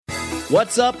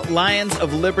What's up, Lions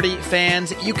of Liberty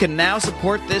fans? You can now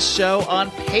support this show on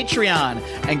Patreon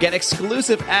and get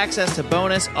exclusive access to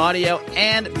bonus audio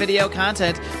and video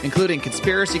content, including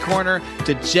Conspiracy Corner,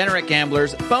 Degenerate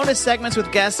Gamblers, bonus segments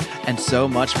with guests, and so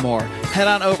much more. Head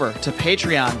on over to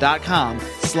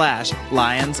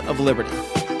patreon.com/Lions of Liberty.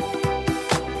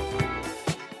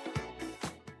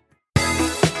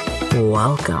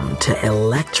 Welcome to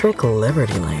Electric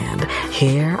Liberty Land,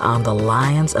 here on the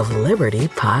Lions of Liberty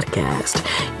podcast,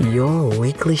 your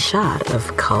weekly shot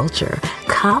of culture,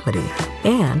 comedy,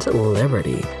 and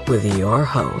liberty with your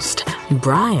host,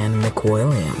 Brian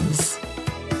McWilliams.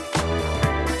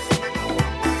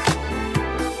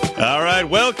 All right,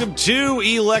 welcome to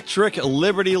Electric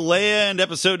Liberty Land,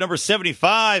 episode number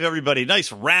 75, everybody.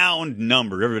 Nice round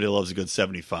number. Everybody loves a good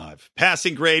 75.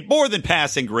 Passing grade, more than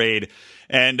passing grade.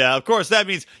 And, of course, that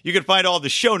means you can find all the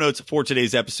show notes for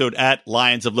today's episode at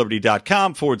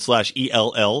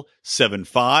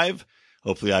lionsofliberty.com/ELL75.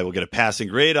 Hopefully I will get a passing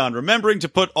grade on remembering to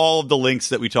put all of the links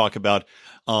that we talk about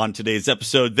on today's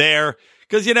episode there.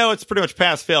 Because, you know, it's pretty much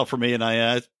pass-fail for me, and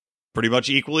I pretty much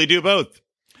equally do both.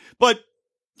 But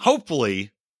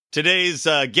hopefully today's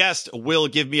guest will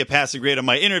give me a passing grade on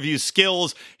my interview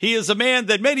skills. He is a man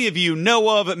that many of you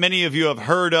know of, many of you have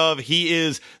heard of. He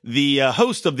is the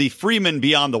host of the Freeman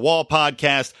Beyond the Wall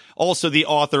podcast, also the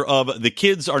author of The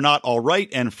Kids Are Not All Right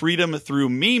and Freedom Through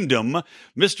Memedom,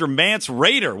 Mr. Mance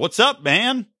Rayder. What's up,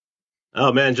 man?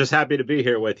 Oh, man, just happy to be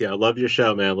here with you. I love your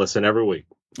show, man. Listen every week.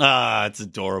 Ah, it's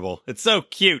adorable. It's so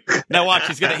cute. Now watch,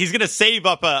 he's gonna save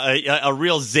up a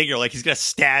real zinger. Like he's gonna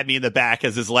stab me in the back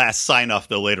as his last sign off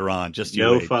though later on. Just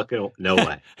you wait. No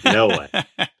way. No way.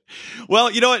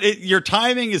 Well, you know what? Your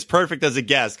timing is perfect as a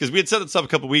guest because we had set this up a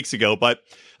couple weeks ago. But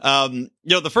you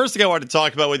know, the first thing I wanted to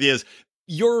talk about with you is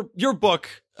your book,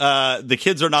 The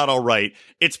Kids Are Not All Right.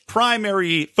 Its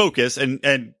primary focus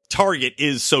and target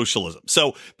is socialism.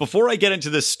 So before I get into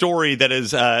this story that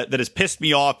has pissed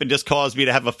me off and just caused me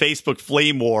to have a Facebook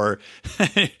flame war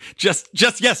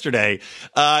just yesterday,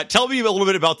 tell me a little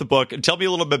bit about the book and tell me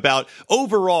a little bit about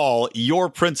overall your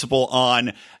principle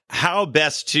on how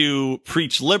best to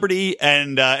preach liberty.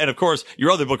 And of course,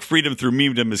 your other book, Freedom Through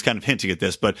Memedom, is kind of hinting at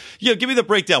this, but you know, give me the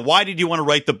breakdown. Why did you want to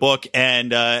write the book?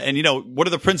 And you know, what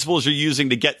are the principles you're using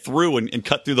to get through and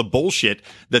cut through the bullshit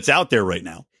that's out there right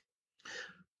now?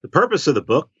 The purpose of the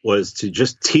book was to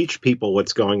just teach people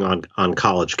what's going on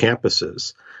college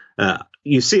campuses.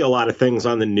 You see a lot of things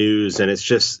on the news, and it's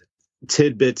just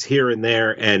tidbits here and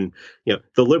there. And, you know,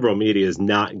 the liberal media is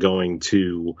not going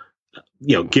to,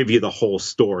 you know, give you the whole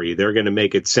story. They're going to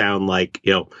make it sound like,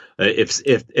 you know,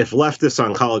 if leftists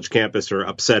on college campus are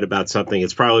upset about something,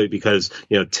 it's probably because,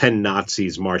 you know, 10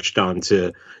 Nazis marched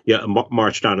onto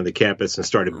the campus and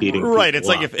started beating people right. It's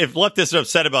up. like if leftists are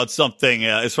upset about something,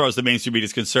 as far as the mainstream media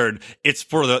is concerned, it's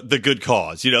for the good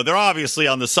cause. You know, they're obviously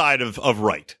on the side of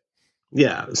right.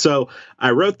 Yeah. So I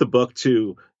wrote the book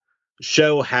to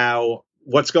show how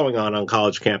what's going on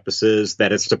college campuses,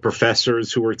 that it's the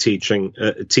professors who are teaching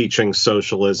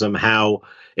socialism, how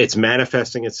it's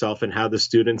manifesting itself in how the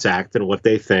students act and what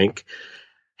they think,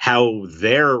 how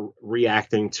they're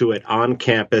reacting to it on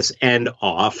campus and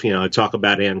off. You know, I talk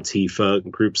about Antifa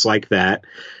and groups like that.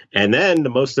 And then the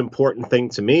most important thing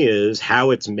to me is how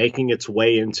it's making its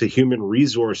way into human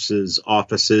resources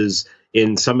offices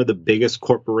in some of the biggest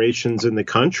corporations in the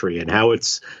country, and how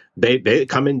it's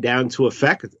coming down to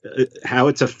how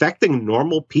it's affecting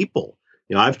normal people.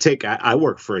 You know, I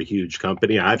work for a huge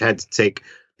company. I've had to take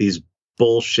these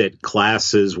bullshit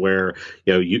classes where,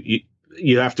 you know,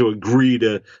 you have to agree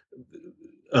to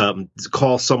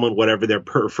call someone whatever their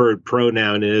preferred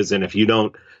pronoun is, and if you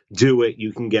don't do it,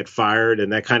 you can get fired,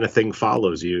 and that kind of thing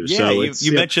follows you. Yeah, so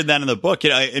you mentioned that in the book, you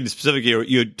know, and specifically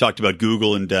you talked about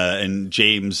Google and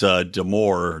James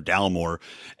Dalmore,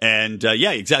 and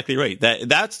yeah, exactly right.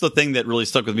 That's the thing that really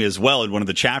stuck with me as well in one of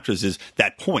the chapters is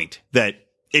that point that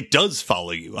it does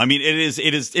follow you. I mean,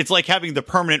 it's like having the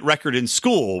permanent record in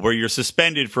school where you're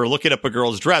suspended for looking up a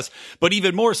girl's dress, but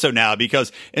even more so now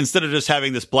because instead of just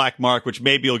having this black mark, which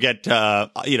maybe you'll get,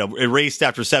 you know, erased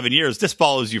after 7 years, this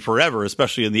follows you forever,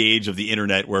 especially in the age of the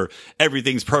internet where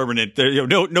everything's permanent. There, you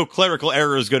know, no clerical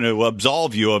error is going to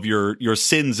absolve you of your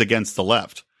sins against the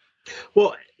left.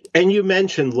 Well, and you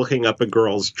mentioned looking up a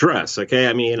girl's dress. Okay.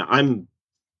 I mean,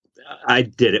 I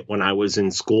did it when I was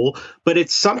in school, but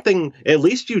it's something, at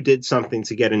least you did something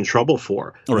to get in trouble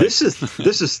for. Right. This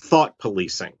is thought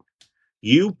policing.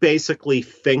 You basically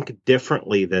think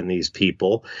differently than these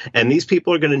people, and these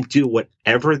people are going to do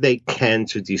whatever they can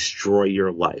to destroy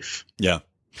your life. Yeah.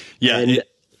 Yeah. And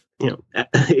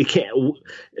it can't.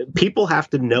 People have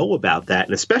to know about that,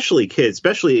 and especially kids,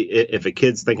 especially if a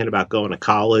kid's thinking about going to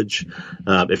college.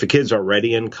 If a kid's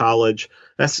already in college,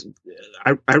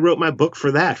 I wrote my book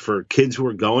for that, for kids who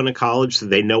are going to college, so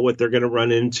they know what they're going to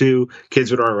run into.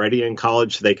 Kids that are already in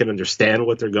college, so they can understand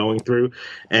what they're going through,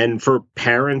 and for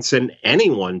parents and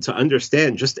anyone to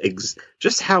understand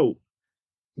just how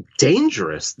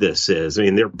dangerous this is. I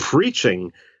mean, they're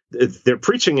preaching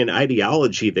an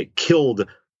ideology that killed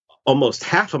almost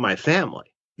half of my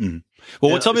family. Mm-hmm.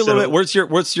 Well, tell me a little bit. Where's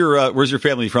your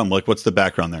family from? Like, what's the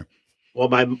background there? Well,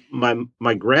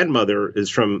 my grandmother's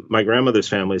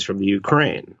family is from the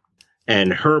Ukraine,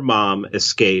 and her mom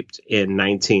escaped in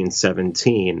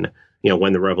 1917.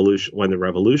 When the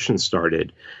revolution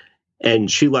started, and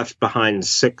she left behind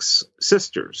 6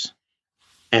 sisters.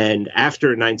 And after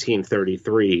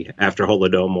 1933, after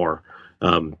Holodomor,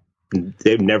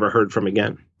 they've never heard from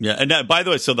again. Yeah. And by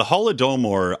the way, so the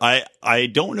Holodomor, I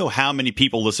don't know how many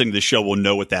people listening to the show will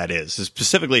know what that is.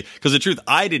 Specifically, because the truth,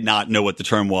 I did not know what the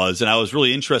term was, and I was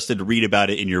really interested to read about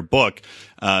it in your book.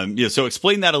 So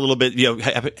explain that a little bit.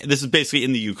 This is basically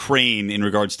in the Ukraine in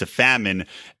regards to famine,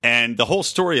 and the whole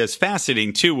story is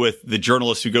fascinating too, with the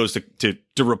journalist who goes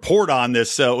to report on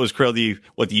this. It was called the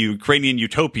Ukrainian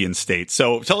utopian state.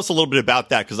 So tell us a little bit about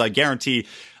that, because I guarantee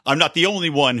I'm not the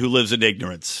only one who lives in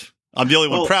ignorance. I'm the only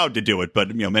one proud to do it,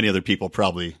 but many other people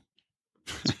probably.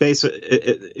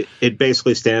 It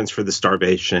basically stands for the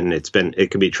starvation. It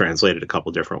can be translated a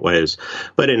couple different ways.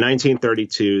 But in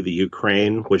 1932, the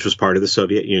Ukraine, which was part of the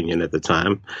Soviet Union at the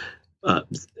time,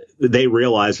 they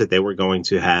realized that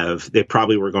they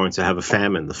probably were going to have a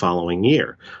famine the following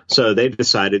year. So they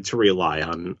decided to rely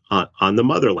on the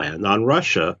motherland, on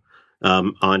Russia,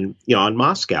 on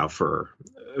Moscow for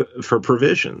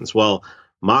provisions. Well,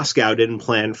 Moscow didn't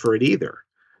plan for it either.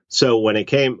 So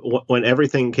when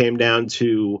everything came down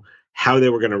to how they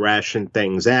were going to ration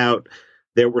things out,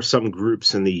 there were some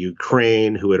groups in the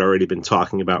Ukraine who had already been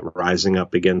talking about rising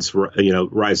up against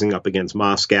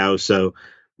Moscow. So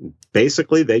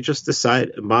basically,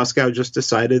 Moscow just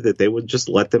decided that they would just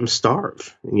let them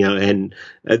starve. And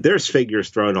there's figures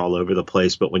thrown all over the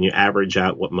place, but when you average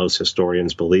out what most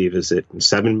historians believe is that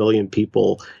 7 million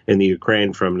people in the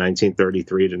Ukraine from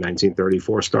 1933 to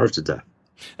 1934 starved to death.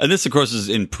 And this, of course, is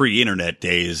in pre-internet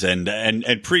days and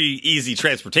pre-easy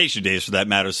transportation days, for that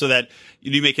matter, so that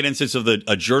you make an instance of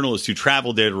a journalist who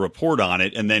traveled there to report on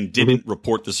it and then didn't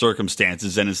report the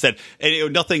circumstances. And instead, there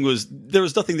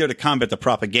was nothing there to combat the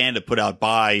propaganda put out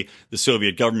by the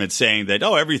Soviet government saying that,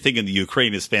 everything in the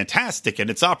Ukraine is fantastic and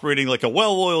it's operating like a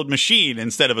well-oiled machine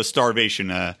instead of a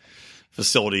starvation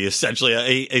facility, essentially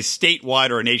a statewide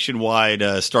or a nationwide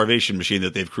starvation machine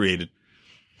that they've created.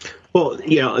 Well,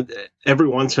 every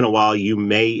once in a while,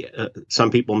 some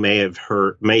people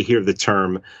may hear the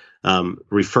term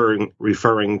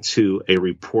referring to a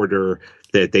reporter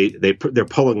that they're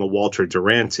pulling a Walter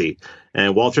Duranty,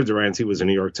 and Walter Duranty was a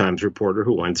New York Times reporter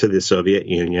who went to the Soviet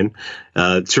Union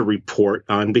to report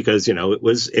on, because it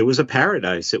was a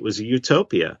paradise, it was a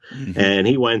utopia, and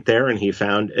he went there and he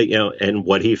found and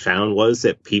what he found was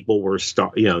that people were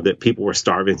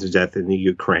starving to death in the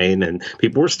Ukraine, and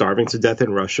people were starving to death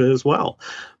in Russia as well.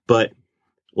 But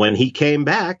when he came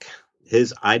back,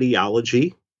 his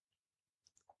ideology,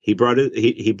 he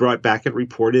brought back and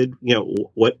reported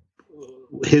what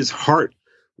his heart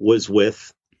was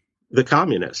with the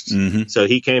communists. So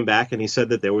he came back and he said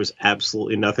that there was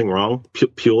absolutely nothing wrong.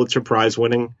 Pulitzer Prize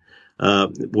winning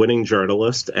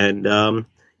journalist, and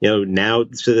now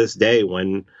to this day,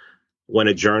 when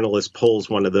a journalist pulls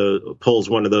one of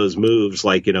those moves,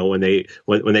 like when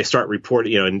they start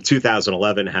reporting, in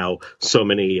 2011, how so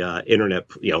many internet,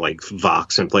 like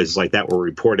Vox and places like that, were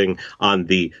reporting on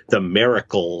the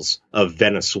miracles of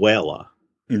Venezuela.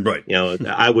 Right.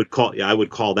 I would call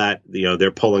that,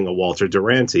 they're pulling a Walter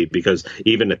Duranty, because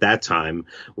even at that time,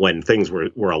 when things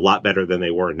were a lot better than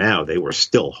they were now, they were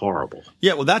still horrible.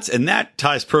 Yeah, well, that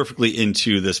ties perfectly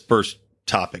into this first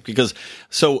topic, because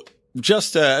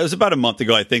just it was about a month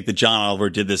ago, I think, that John Oliver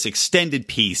did this extended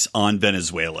piece on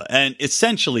Venezuela, and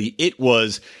essentially it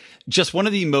was just one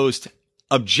of the most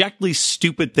objectively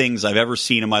stupid things I've ever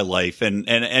seen in my life, and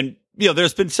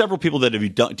there's been several people that have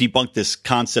debunked this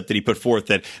concept that he put forth,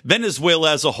 that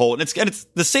Venezuela as a whole, and it's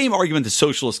the same argument that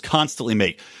socialists constantly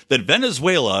make, that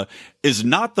Venezuela is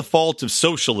not the fault of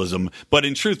socialism, but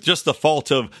in truth, just the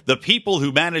fault of the people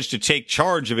who managed to take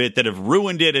charge of it, that have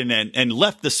ruined it and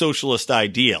left the socialist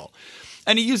ideal.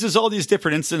 And he uses all these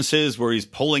different instances where he's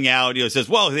pulling out, he says,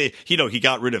 well, he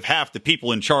got rid of half the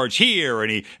people in charge here,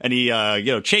 and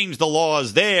he changed the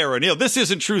laws there, and this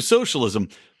isn't true socialism.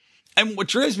 And what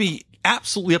drives me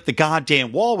absolutely up the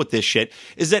goddamn wall with this shit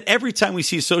is that every time we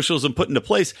see socialism put into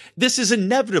place, this is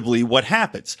inevitably what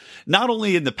happens. Not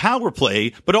only in the power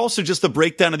play, but also just the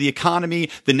breakdown of the economy,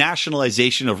 the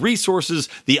nationalization of resources,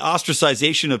 the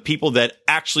ostracization of people that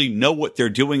actually know what they're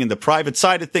doing in the private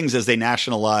side of things as they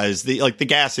nationalize the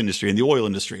gas industry and the oil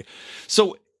industry.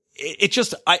 So it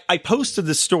just, I posted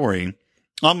this story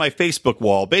on my Facebook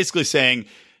wall, basically saying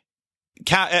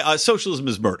socialism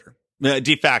is murder.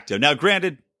 De facto. Now,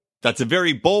 granted, that's a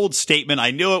very bold statement. I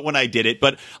knew it when I did it,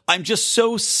 but I'm just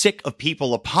so sick of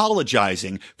people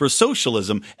apologizing for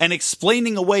socialism and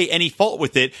explaining away any fault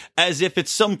with it as if it's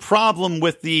some problem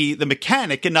with the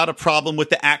mechanic and not a problem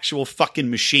with the actual fucking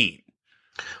machine.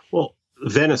 Well,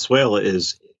 Venezuela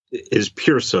is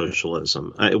pure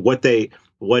socialism. What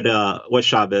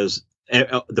Chavez,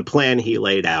 the plan he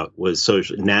laid out was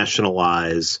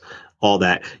nationalize all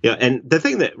that, and the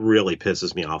thing that really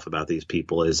pisses me off about these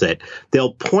people is that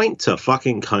they'll point to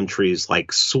fucking countries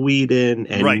like Sweden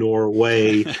and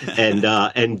Norway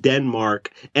and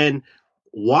Denmark. And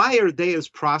why are they as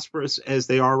prosperous as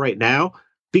they are right now?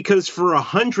 Because for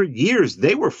 100 years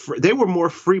they were more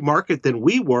free market than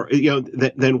we were,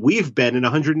 than we've been in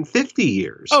 150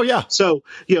 years. Oh yeah. So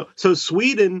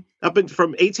Sweden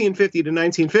from 1850 to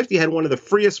 1950 had one of the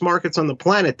freest markets on the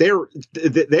planet. They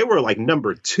were like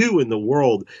number 2 in the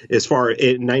world in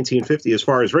 1950 as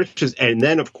far as riches. And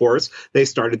then of course they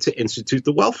started to institute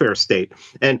the welfare state.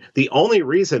 And the only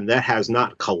reason that has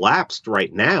not collapsed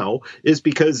right now is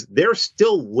because they're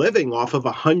still living off of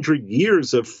 100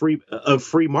 years of free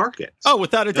markets. Oh,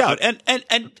 without a doubt.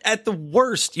 And at the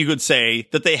worst, you could say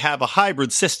that they have a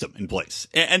hybrid system in place.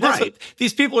 And that's what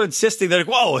these people are insisting. They're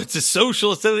like, whoa, it's a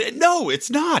socialist. No, it's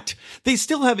not. They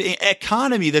still have an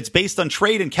economy that's based on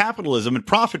trade and capitalism and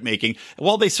profit making.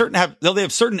 While they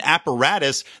have certain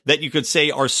apparatus that you could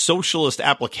say are socialist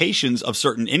applications of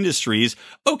certain industries.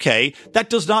 Okay, that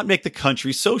does not make the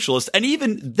country socialist. And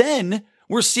even then,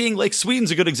 we're seeing, like,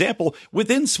 Sweden's a good example.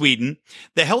 Within Sweden,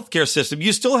 the healthcare system,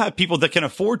 you still have people that can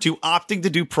afford to opting to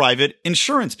do private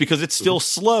insurance because it's still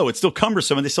slow. It's still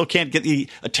cumbersome and they still can't get the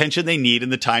attention they need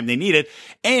in the time they need it.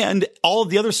 And all of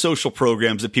the other social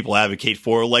programs that people advocate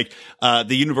for, like the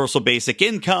universal basic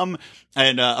income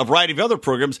and a variety of other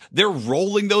programs, they're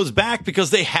rolling those back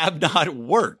because they have not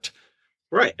worked.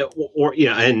 Right.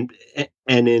 And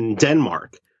in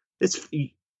Denmark,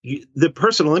 the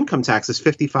personal income tax is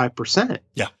 55%.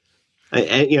 Yeah.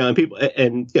 And people,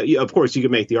 of course you can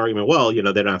make the argument, well, they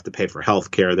don't have to pay for health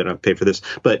care. They don't have to pay for this.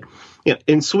 But,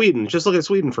 in Sweden, just look at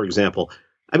Sweden, for example.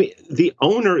 I mean,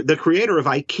 the creator of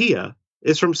IKEA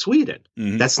is from Sweden.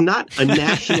 Mm-hmm. That's not a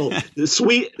national.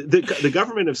 The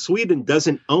government of Sweden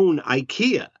doesn't own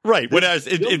IKEA. Right. Whereas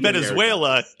in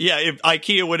Venezuela, if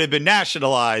IKEA would have been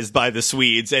nationalized by the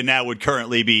Swedes and now would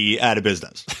currently be out of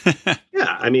business.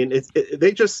 Yeah, I mean,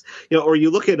 they just or you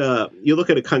look at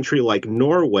a country like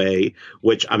Norway,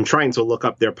 which I'm trying to look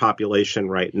up their population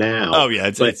right now. Oh yeah,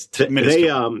 it's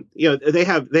minuscule. They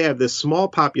have this small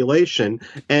population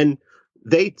and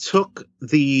they took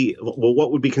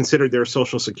what would be considered their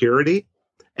social security,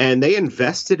 and they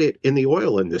invested it in the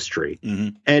oil industry,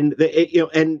 and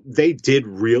they did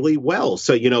really well.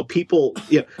 So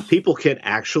people can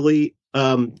actually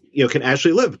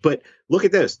live. But look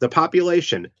at this: the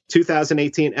population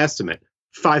 2018 estimate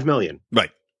 5 million.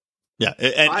 Right. Yeah,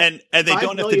 and they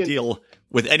don't have to deal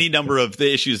with any number of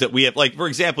the issues that we have. Like, for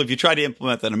example, if you try to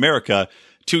implement that in America,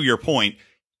 to your point,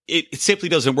 it simply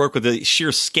doesn't work with the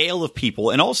sheer scale of people.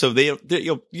 And also you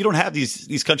don't have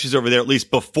these countries over there, at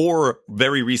least before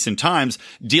very recent times,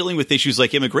 dealing with issues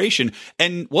like immigration.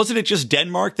 And wasn't it just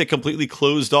Denmark that completely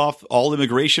closed off all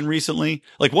immigration recently?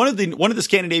 Like one of the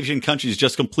Scandinavian countries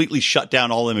just completely shut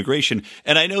down all immigration.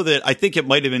 And I know that I think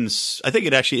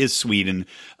it actually is Sweden,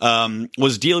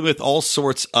 was dealing with all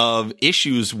sorts of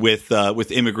issues with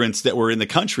immigrants that were in the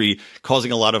country,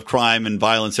 causing a lot of crime and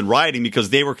violence and rioting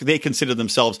because they considered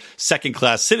themselves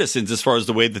second-class citizens as far as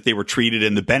the way that they were treated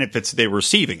and the benefits that they were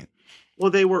receiving.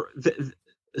 Well,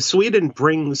 Sweden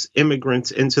brings immigrants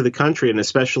into the country, and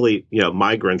especially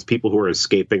migrants, people who are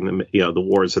escaping the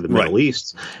wars of the Middle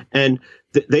East, and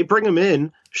they bring them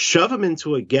in, shove them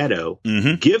into a ghetto,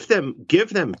 give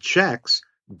them checks,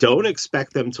 don't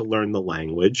expect them to learn the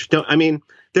language.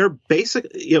 They're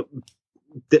basically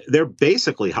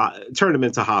turn them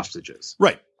into hostages.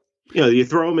 Right. You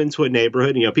throw them into a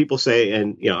neighborhood, people say,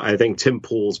 and, I think Tim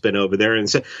Pool's been over there and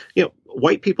said,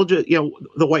 white people just,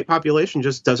 the white population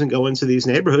just doesn't go into these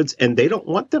neighborhoods and they don't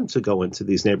want them to go into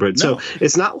these neighborhoods. No. So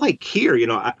it's not like here,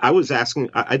 I was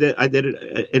asking, I did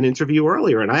an interview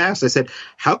earlier and I said,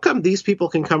 how come these people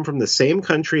can come from the same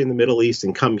country in the Middle East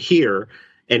and come here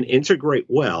and integrate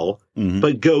well,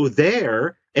 but go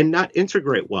there and not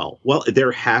integrate well. Well,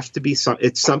 there has to be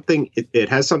it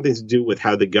has something to do with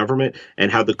how the government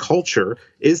and how the culture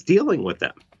is dealing with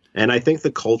them. And I think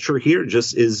the culture here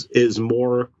just is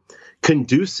more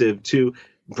conducive to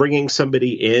bringing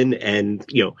somebody in and,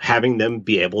 having them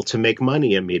be able to make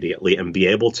money immediately and be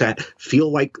able to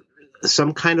feel like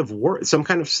some kind of worth, some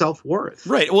kind of self-worth.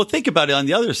 Right. Well, think about it on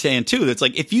the other hand, too. That's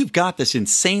like, if you've got this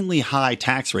insanely high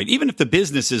tax rate, even if the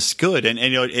business is good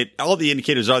and all the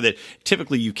indicators are that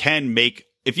typically you can make,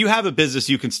 if you have a business,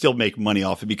 you can still make money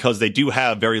off it because they do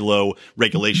have very low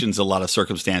regulations in a lot of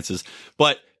circumstances.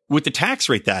 But with the tax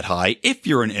rate that high, if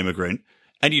you're an immigrant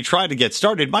and you try to get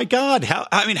started, my God,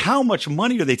 how much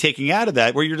money are they taking out of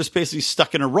that where you're just basically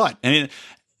stuck in a rut?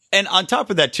 And on top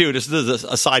of that, too, this is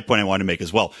a side point I want to make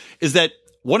as well, is that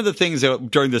one of the things that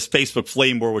during this Facebook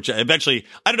flame war, which eventually,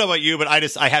 I don't know about you, but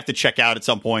I have to check out at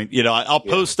some point. I'll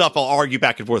post stuff, I'll argue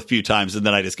back and forth a few times, and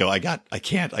then I just go, I got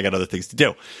other things to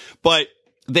do. But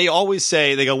they always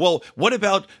say, they go, well, what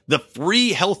about the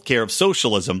free healthcare of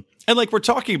socialism? And like we're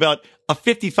talking about a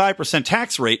 55%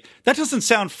 tax rate, that doesn't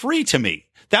sound free to me.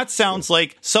 That sounds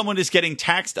like someone is getting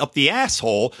taxed up the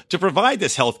asshole to provide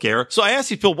this healthcare. So I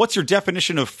asked you, Phil, what's your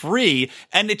definition of free?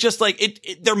 And it just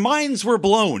like their minds were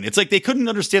blown. It's like they couldn't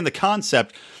understand the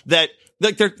concept that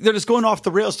like they're just going off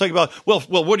the rails talking about, well,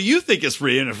 what do you think is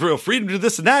free? And real freedom to do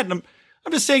this and that. And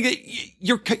I'm just saying that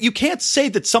you can't say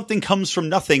that something comes from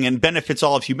nothing and benefits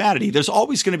all of humanity. There's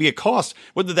always going to be a cost,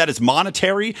 whether that is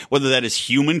monetary, whether that is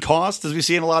human cost, as we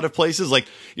see in a lot of places, like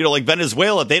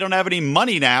Venezuela. They don't have any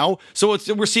money now, so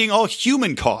we're seeing all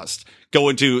human cost go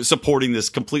into supporting this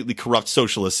completely corrupt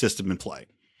socialist system in play.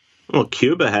 Well,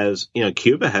 Cuba has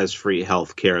free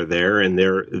health care there, and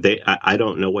I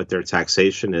don't know what their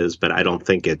taxation is, but I don't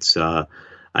think it's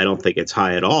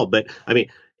high at all. But I mean,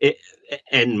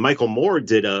 and Michael Moore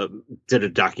did a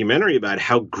documentary about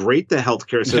how great the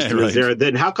healthcare system is there.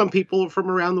 Then how come people from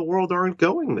around the world aren't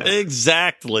going there?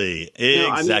 Exactly.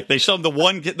 They show them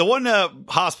the one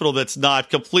hospital that's not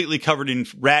completely covered in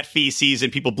rat feces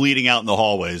and people bleeding out in the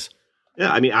hallways. Yeah,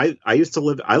 I mean, I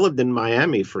lived in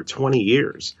Miami for 20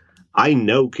 years. I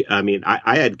know. I mean,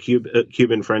 I had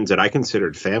Cuban friends that I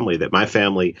considered family. That my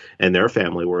family and their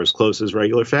family were as close as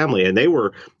regular family, and they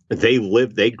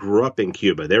grew up in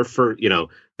Cuba. They're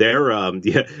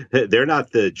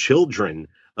not the children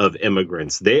of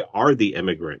immigrants. They are the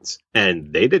immigrants,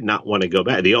 and they did not want to go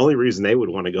back. The only reason they would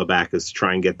want to go back is to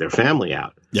try and get their family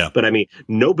out. Yeah. But I mean,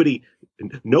 nobody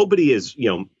is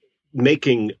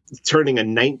turning a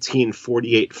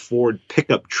 1948 Ford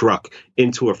pickup truck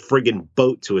into a friggin'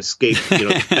 boat to escape,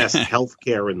 the best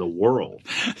healthcare in the world.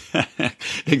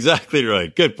 Exactly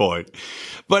right. Good point.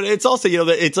 But it's also,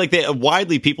 it's like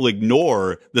widely people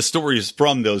ignore the stories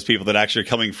from those people that actually are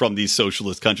coming from these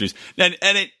socialist countries. And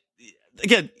it,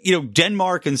 again,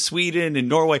 Denmark and Sweden and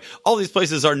Norway, all these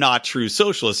places are not true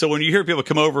socialists. So when you hear people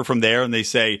come over from there and they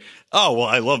say, oh, well,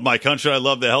 I love my country, I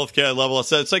love the healthcare, I love all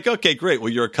that, it's like, okay, great. Well,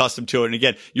 you're accustomed to it. And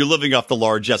again, you're living off the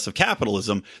largesse of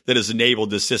capitalism that has enabled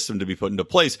this system to be put into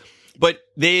place. But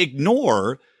they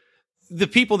ignore the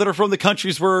people that are from the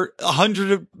countries where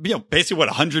 100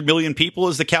 million people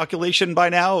is the calculation by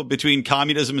now between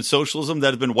communism and socialism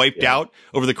that have been wiped out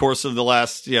over the course of the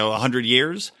last, 100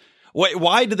 years.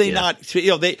 Why do they not,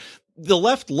 the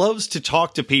left loves to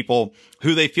talk to people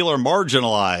who they feel are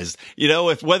marginalized,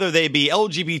 whether they be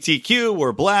LGBTQ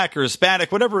or black or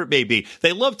Hispanic, whatever it may be.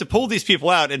 They love to pull these people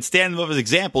out and stand them up as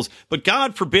examples. But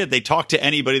God forbid they talk to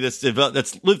anybody that's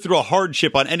lived through a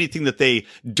hardship on anything that they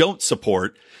don't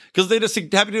support, because they just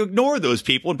have to ignore those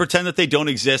people and pretend that they don't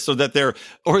exist, or that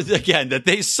that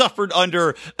they suffered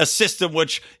under a system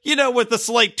which, with a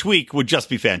slight tweak would just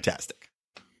be fantastic.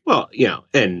 Well,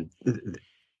 and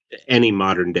any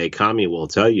modern day commie will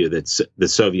tell you that the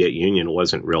Soviet Union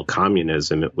wasn't real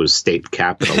communism. It was state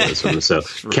capitalism. So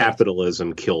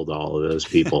capitalism killed all of those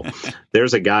people.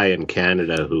 There's a guy in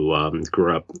Canada who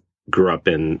grew up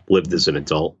and lived as an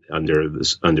adult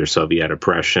under Soviet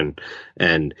oppression.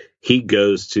 And he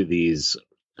goes to these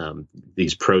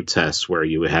protests where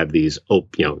you have these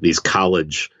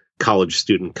college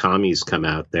student commies come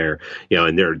out there,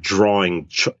 and they're drawing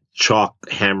chalk,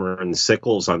 hammer, and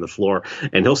sickles on the floor,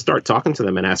 and he'll start talking to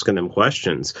them and asking them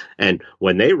questions. And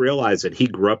when they realize that he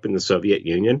grew up in the Soviet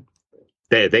Union,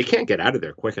 they can't get out of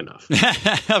there quick enough.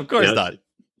 Of course not.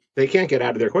 They can't get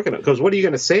out of there quick enough, because what are you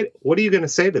going to say? What are you going to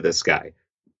say to this guy?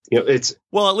 It's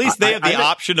well, at least they have the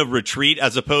option of retreat,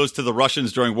 as opposed to the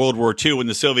Russians during World War II, when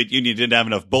the Soviet Union didn't have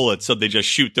enough bullets, so they just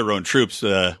shoot their own troops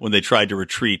when they tried to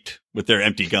retreat with their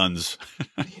empty guns.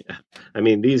 I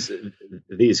mean,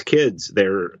 these kids,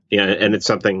 they're, and it's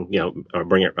something, I'll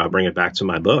bring it back to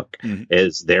my book,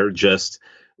 is they're,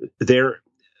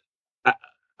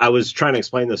 I was trying to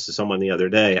explain this to someone the other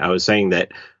day. I was saying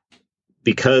that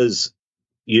because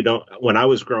when I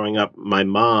was growing up, my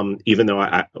mom, even though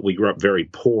we grew up very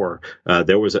poor,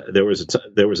 there was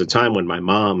a time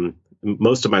when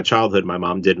most of my childhood, my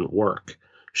mom didn't work.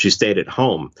 She stayed at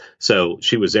home. So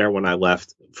she was there when I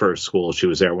left for school. She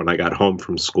was there when I got home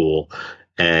from school.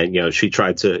 And, she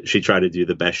tried to do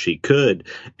the best she could.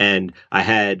 And I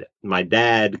had my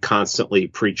dad constantly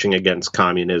preaching against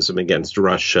communism, against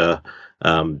Russia,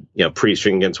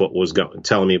 preaching against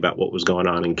telling me about what was going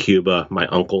on in Cuba. My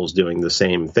uncle's doing the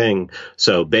same thing.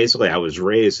 So basically I was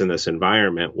raised in this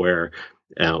environment where,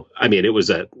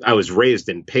 I was raised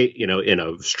in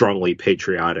a strongly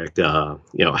patriotic,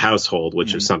 household,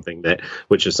 which is something that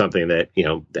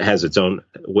has its own,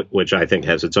 which I think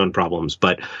has its own problems.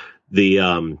 But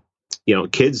the,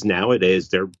 kids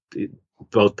nowadays,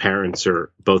 both parents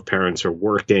are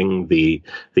working. The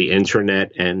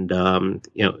internet and,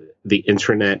 the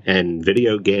internet and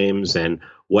video games and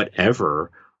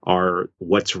whatever are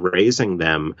what's raising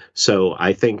them. So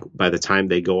I think by the time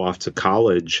they go off to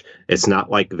college, it's not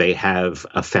like they have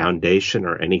a foundation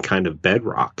or any kind of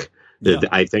bedrock. Yeah.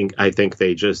 I think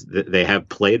they have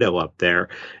Play-Doh up there,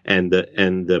 and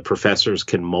the professors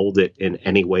can mold it in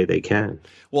any way they can.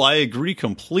 Well, I agree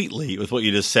completely with what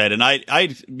you just said, and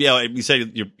you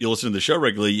said you listen to the show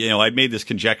regularly. I made this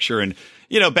conjecture, and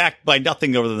backed by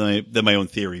nothing other than my own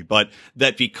theory, but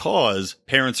that because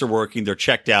parents are working, they're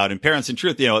checked out, and parents, in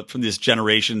truth, from these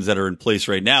generations that are in place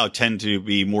right now, tend to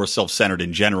be more self-centered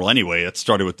in general. Anyway, it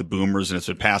started with the boomers, and it's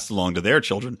been passed along to their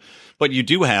children. But you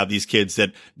do have these kids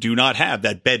that do not have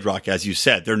that bedrock, as you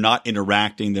said. They're not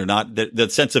interacting. They're not the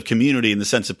sense of community and the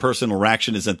sense of personal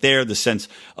interaction isn't there. The sense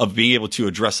of being able to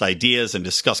address ideas and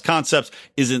discuss concepts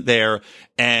isn't there.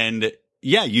 And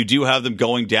yeah, you do have them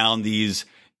going down these.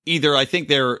 Either I think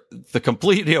they're the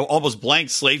complete, almost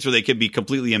blank slates where they can be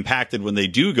completely impacted when they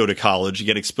do go to college. You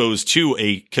get exposed to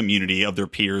a community of their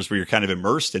peers where you're kind of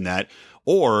immersed in that.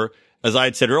 Or, as I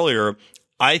had said earlier,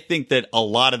 I think that a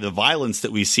lot of the violence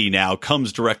that we see now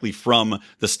comes directly from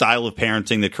the style of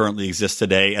parenting that currently exists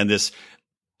today and this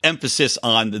emphasis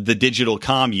on the digital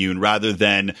commune rather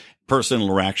than personal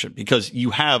interaction, because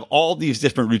you have all these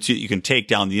different routes that you can take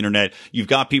down the internet. You've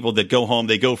got people that go home,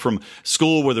 they go from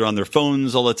school where they're on their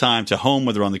phones all the time to home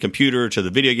where they're on the computer to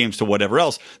the video games to whatever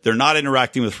else. They're not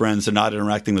interacting with friends. They're not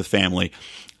interacting with family.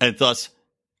 And thus,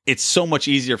 it's so much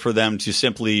easier for them to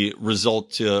simply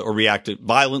result to or react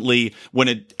violently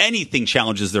when anything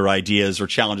challenges their ideas or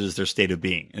challenges their state of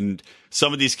being. And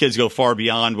some of these kids go far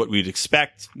beyond what we'd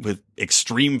expect with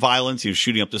extreme violence,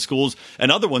 shooting up the schools.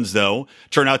 And other ones, though,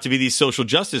 turn out to be these social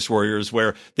justice warriors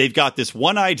where they've got this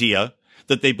one idea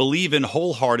that they believe in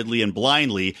wholeheartedly and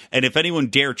blindly. And if anyone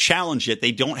dare challenge it,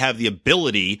 they don't have the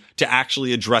ability to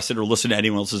actually address it or listen to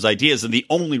anyone else's ideas. And the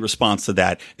only response to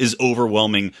that is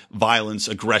overwhelming violence,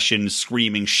 aggression,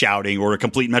 screaming, shouting, or a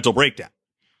complete mental breakdown.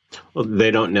 Well,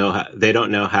 they don't know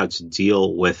how to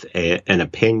deal with an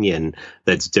opinion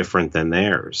that's different than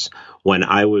theirs. When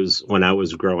I was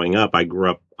growing up, I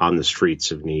grew up on the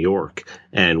streets of New York,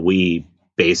 and we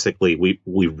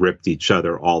ripped each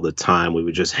other all the time. We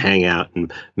would just hang out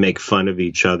and make fun of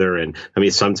each other. And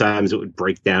sometimes it would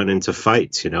break down into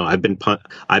fights. I've been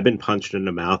punched in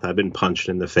the mouth. I've been punched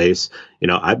in the face.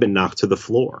 I've been knocked to the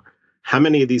floor. How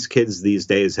many of these kids these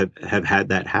days have had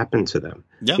that happen to them?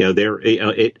 Yeah.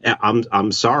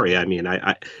 I'm sorry.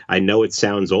 I know it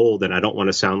sounds old, and I don't want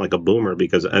to sound like a boomer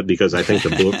because I think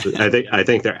I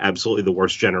think they're absolutely the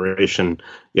worst generation.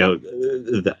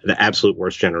 The absolute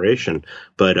worst generation.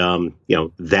 But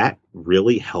that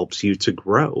really helps you to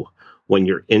grow when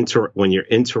you're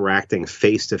interacting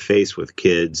face to face with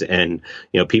kids and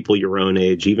people your own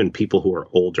age, even people who are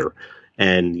older.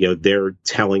 And, they're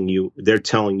telling you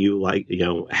like,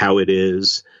 how it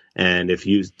is. And if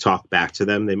you talk back to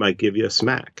them, they might give you a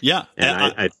smack. Yeah.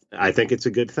 And I think it's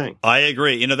a good thing. I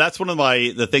agree. That's one of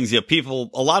the things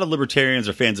a lot of libertarians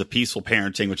are fans of peaceful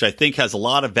parenting, which I think has a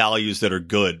lot of values that are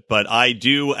good. But I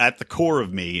do, at the core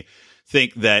of me,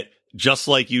 think that just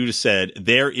like you said,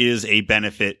 there is a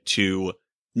benefit to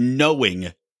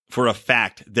knowing for a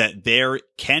fact that there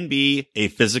can be a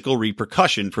physical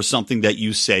repercussion for something that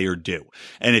you say or do.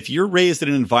 And if you're raised in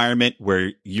an environment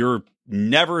where you're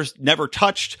never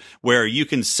touched, where you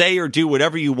can say or do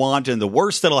whatever you want, and the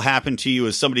worst that'll happen to you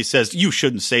is somebody says, you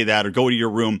shouldn't say that, or go to your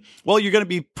room. Well, you're going to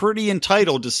be pretty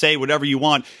entitled to say whatever you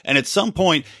want. And at some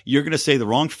point, you're going to say the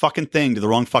wrong fucking thing to the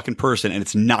wrong fucking person, and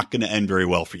it's not going to end very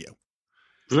well for you.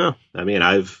 No,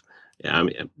 Yeah, I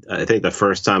mean, I think the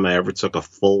first time I ever took a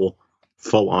full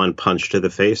on punch to the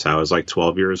face, I was like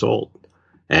 12 years old.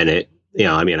 And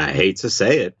I mean, I hate to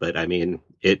say it, but I mean,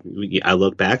 I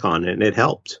look back on it and it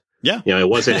helped. Yeah. It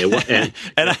wasn't,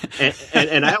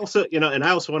 and I also, and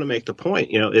I also want to make the point,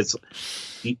 it's,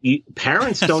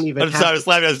 parents don't even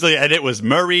and it was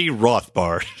Murray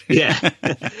Rothbard. Yeah.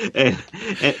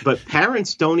 But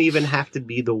parents don't even have to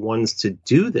be the ones to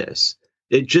do this.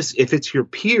 If it's your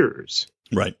peers,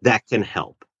 right, that can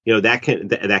help.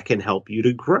 That can help you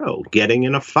to grow. Getting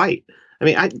in a fight. I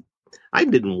mean, I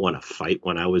didn't want to fight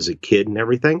when I was a kid and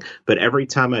everything, but every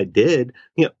time I did,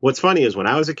 what's funny is when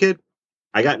I was a kid,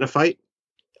 I got in a fight.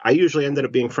 I usually ended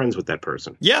up being friends with that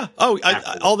person. Yeah. Oh,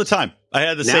 all the time. I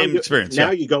had the same experience.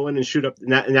 Now you go in and shoot up.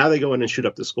 Now they go in and shoot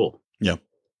up the school. Yeah.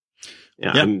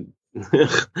 Yeah.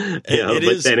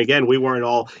 Then again, we weren't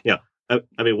all,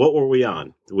 I mean, what were we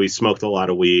on? We smoked a lot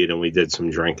of weed and we did some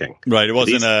drinking. Right. It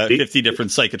wasn't 50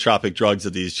 different psychotropic drugs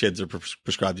that these kids are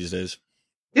prescribed these days.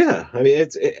 Yeah. I mean,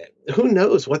 who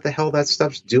knows what the hell that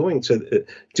stuff's doing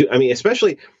I mean,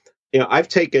 especially, I've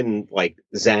taken like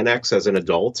Xanax as an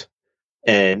adult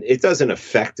and it doesn't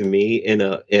affect me in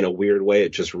a weird way.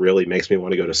 It just really makes me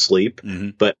want to go to sleep. Mm-hmm.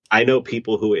 But I know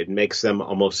people who it makes them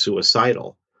almost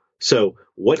suicidal. So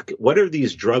what are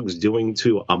these drugs doing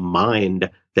to a mind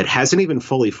that hasn't even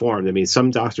fully formed? I mean,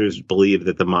 some doctors believe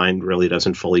that the mind really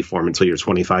doesn't fully form until you're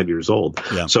 25 years old.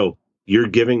 Yeah. So you're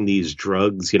giving these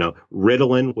drugs,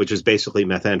 Ritalin, which is basically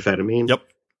methamphetamine. Yep.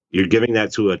 You're giving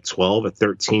that to a 12, a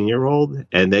 13-year-old,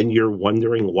 and then you're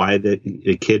wondering why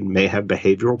the kid may have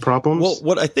behavioral problems. Well,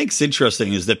 what I think is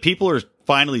interesting is that people are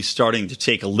finally starting to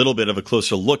take a little bit of a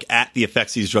closer look at the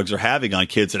effects these drugs are having on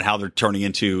kids and how they're turning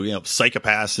into,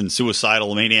 psychopaths and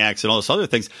suicidal maniacs and all those other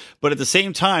things. But at the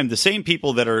same time, the same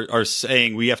people that are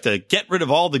saying we have to get rid of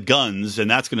all the guns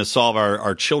and that's going to solve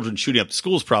our children shooting up the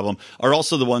schools problem are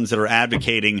also the ones that are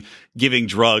advocating giving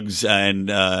drugs and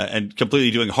completely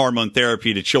doing hormone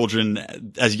therapy to children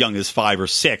as young as 5 or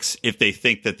 6 if they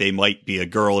think that they might be a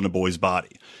girl in a boy's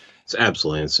body. It's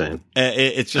absolutely insane.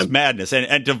 It's just madness.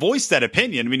 And to voice that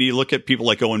opinion, I mean, you look at people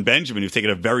like Owen Benjamin who've taken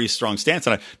a very strong stance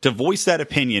on it. To voice that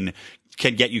opinion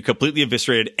can get you completely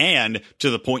eviscerated and to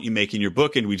the point you make in your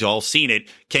book, and we've all seen it,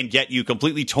 can get you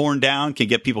completely torn down, can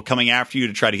get people coming after you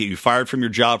to try to get you fired from your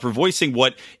job for voicing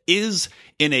what is,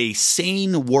 in a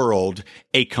sane world,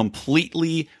 a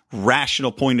completely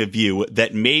rational point of view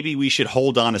that maybe we should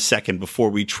hold on a second before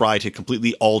we try to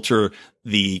completely alter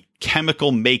the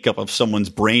chemical makeup of someone's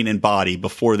brain and body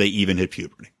before they even hit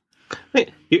puberty.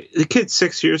 Hey, the kid's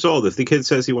 6 years old. If the kid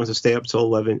says he wants to stay up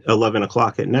till 11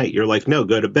 o'clock at night, you're like, no,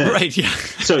 go to bed. Right. Yeah.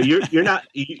 So you're not,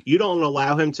 you don't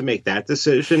allow him to make that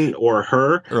decision or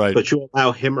her, right, but you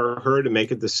allow him or her to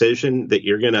make a decision that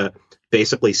you're going to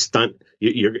basically stunt,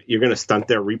 you're going to stunt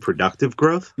their reproductive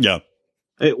growth. Yeah.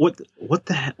 Hey, what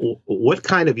kind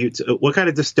of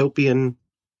dystopian,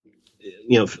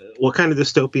 what kind of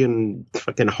dystopian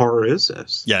fucking horror is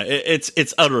this? Yeah,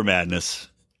 it's utter madness.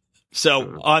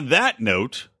 So on that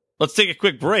note, let's take a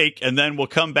quick break and then we'll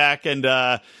come back and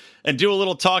do a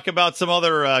little talk about some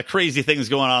other crazy things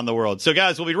going on in the world. So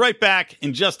guys, we'll be right back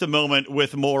in just a moment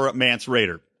with more Mance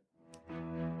Rayder.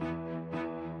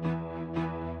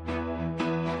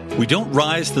 We don't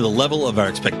rise to the level of our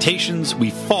expectations, we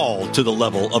fall to the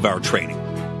level of our training.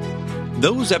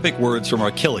 Those epic words from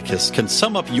Archilochus can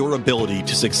sum up your ability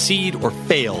to succeed or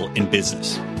fail in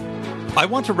business. I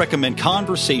want to recommend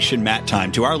Conversation Mat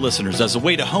Time to our listeners as a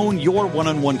way to hone your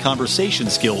one-on-one conversation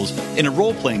skills in a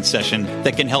role-playing session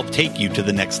that can help take you to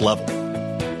the next level.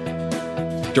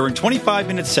 During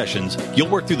 25-minute sessions, you'll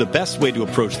work through the best way to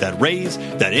approach that raise,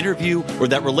 that interview, or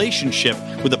that relationship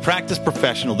with a practice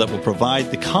professional that will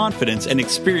provide the confidence and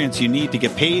experience you need to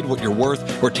get paid what you're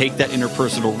worth or take that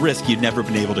interpersonal risk you've never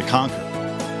been able to conquer.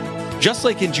 Just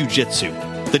like in jiu-jitsu,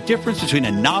 the difference between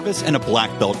a novice and a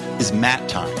black belt is mat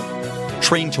time.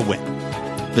 Train to win.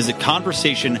 Visit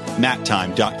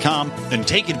conversationmattime.com and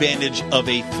take advantage of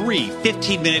a free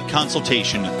 15-minute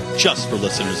consultation just for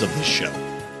listeners of this show.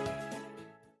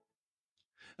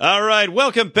 All right,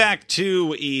 welcome back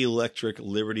to Electric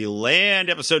Liberty Land,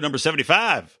 episode number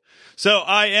 75. So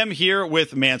I am here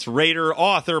with Mance Rayder,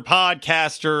 author,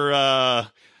 podcaster,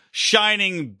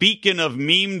 shining beacon of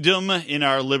memedom in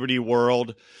our Liberty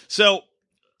world. So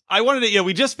I wanted to,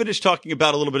 we just finished talking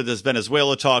about a little bit of this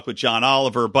Venezuela talk with John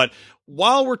Oliver, but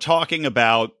while we're talking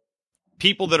about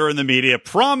people that are in the media,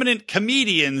 prominent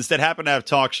comedians that happen to have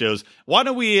talk shows, why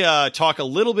don't we talk a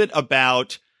little bit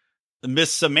about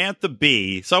Miss Samantha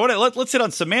Bee. So let's hit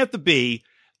on Samantha Bee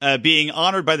being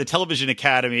honored by the Television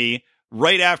Academy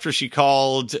right after she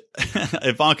called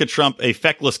Ivanka Trump a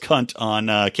feckless cunt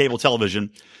on cable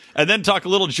television, and then talk a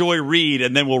little Joy Reid,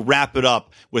 and then we'll wrap it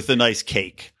up with a nice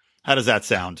cake. How does that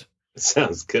sound?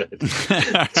 Sounds good.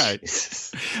 All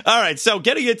right. All right. So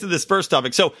getting into this first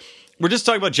topic. So we're just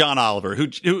talking about John Oliver, who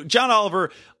John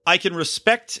Oliver, I can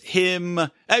respect him.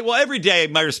 Well, every day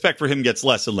my respect for him gets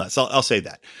less and less. I'll say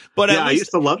that. But yeah, I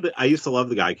used to love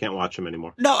the guy. I can't watch him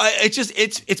anymore. No,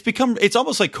 it's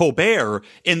almost like Colbert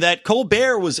in that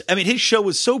Colbert was, I mean, his show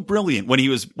was so brilliant when he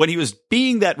was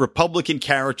being that Republican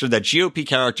character, that GOP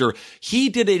character. He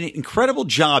did an incredible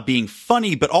job being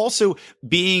funny, but also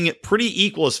being pretty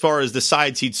equal as far as the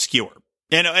sides he'd skewer.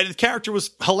 And the character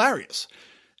was hilarious.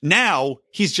 Now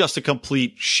he's just a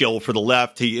complete shill for the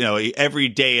left. Every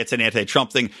day it's an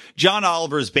anti-Trump thing. John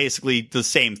Oliver is basically the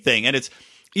same thing. And it's,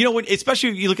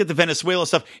 especially if you look at the Venezuela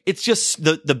stuff, it's just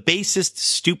the basest,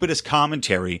 stupidest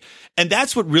commentary. And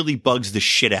that's what really bugs the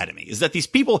shit out of me, is that these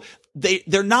people,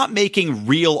 they're not making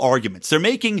real arguments. They're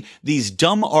making these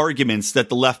dumb arguments that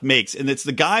the left makes. And it's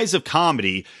the guise of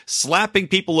comedy slapping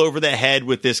people over the head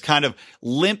with this kind of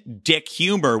limp dick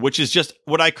humor, which is just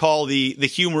what I call the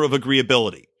humor of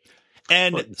agreeability.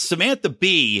 And Samantha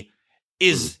Bee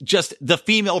is just the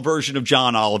female version of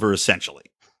John Oliver, essentially.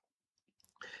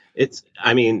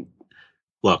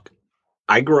 Look,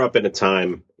 I grew up in a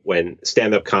time when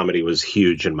stand-up comedy was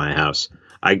huge in my house.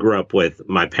 I grew up with,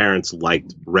 my parents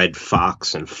liked Red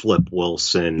Fox and Flip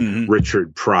Wilson,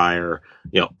 Richard Pryor,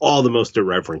 all the most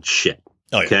irreverent shit.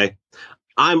 Oh, yeah. Okay.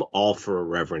 I'm all for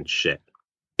irreverent shit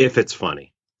if it's funny.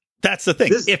 That's the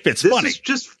thing. If it's funny.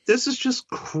 This is just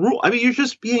cruel. I mean, you're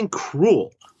just being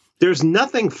cruel. There's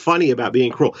nothing funny about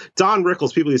being cruel. Don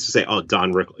Rickles, people used to say, oh,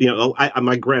 Don Rickles.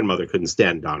 My grandmother couldn't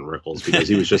stand Don Rickles because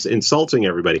he was just insulting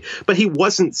everybody. But he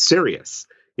wasn't serious.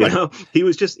 He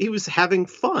was having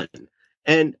fun.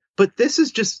 But this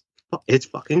is just, it's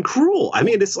fucking cruel. I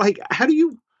mean, it's like, how do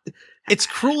you... It's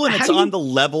cruel, and it's on the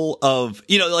level of,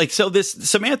 so this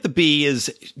Samantha Bee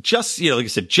is just, like I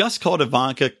said, just called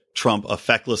Ivanka Trump a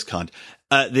feckless cunt.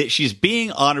 That she's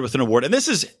being honored with an award. And this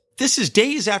is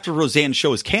days after Roseanne's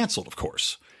show is canceled, of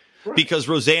course, right. Because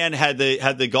Roseanne had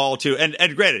the gall to,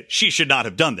 and granted, she should not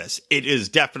have done this. It is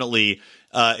definitely,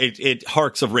 it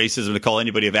harks of racism to call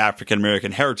anybody of African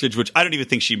American heritage, which I don't even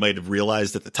think she might have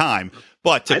realized at the time.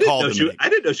 But to call them, I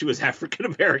didn't know she was African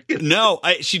American. No,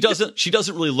 she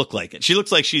doesn't really look like it. She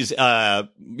looks like she's,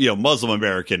 Muslim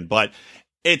American, but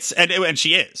it's, and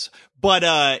she is. But,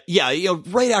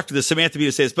 right after this, Samantha Bee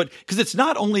says, but because it's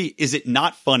not only is it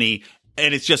not funny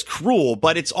and it's just cruel,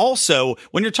 but it's also,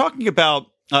 when you're talking about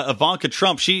Ivanka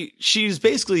Trump, she's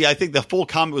basically, I think the full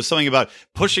comment was something about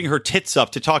pushing her tits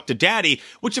up to talk to daddy,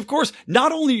 which of course,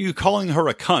 not only are you calling her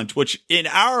a cunt, which in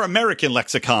our American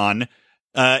lexicon,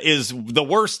 is the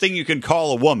worst thing you can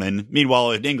call a woman.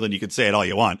 Meanwhile, in England, you could say it all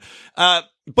you want.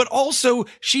 But also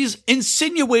she's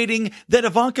insinuating that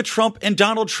Ivanka Trump and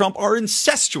Donald Trump are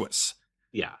incestuous.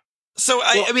 Yeah. So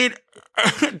I mean,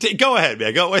 go ahead,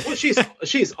 man. Go ahead. Well,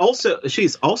 she's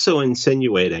also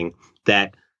insinuating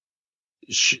that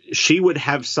she would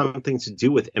have something to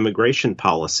do with immigration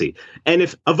policy. And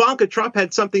if Ivanka Trump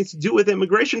had something to do with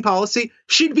immigration policy,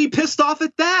 she'd be pissed off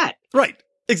at that. Right.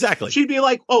 Exactly. She'd be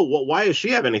like, "Oh, well, why does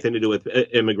she have anything to do with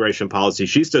immigration policy?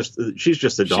 She's just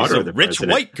a daughter of the rich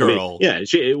president. White girl." I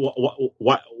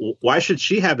mean, why should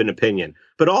she have an opinion?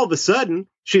 But all of a sudden,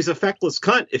 she's a feckless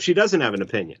cunt if she doesn't have an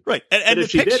opinion. Right. And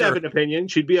if she did have an opinion,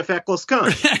 she'd be a feckless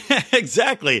cunt.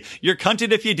 Exactly. You're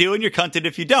cunted if you do, and you're cunted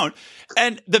if you don't.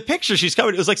 And the picture she's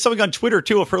covered, it was like something on Twitter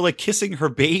too of her like kissing her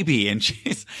baby. And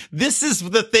this is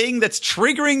the thing that's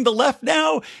triggering the left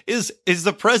now is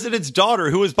the president's daughter,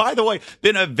 who has, by the way,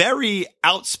 been a very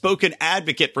outspoken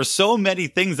advocate for so many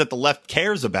things that the left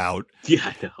cares about. Yeah,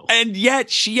 I know. And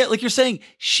yet like you're saying,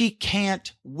 she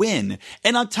can't win.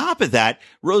 And on top of that,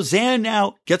 Roseanne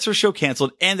now gets her show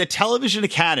canceled, and the Television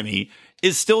Academy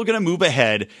is still going to move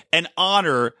ahead and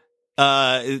honor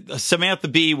Samantha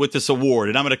Bee with this award.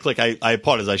 And I'm going to click. I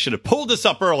apologize. I should have pulled this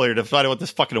up earlier to find out what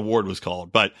this fucking award was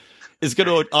called, but is going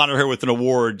to honor her with an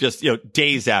award just,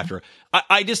 days after.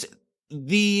 I just,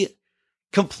 the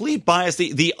complete bias,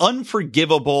 the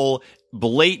unforgivable,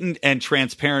 blatant and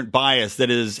transparent bias that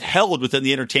is held within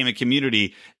the entertainment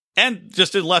community and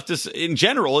just in leftists in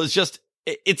general is just,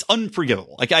 it's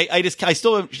unforgivable. Like I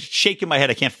still am shaking my head.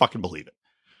 I can't fucking believe it.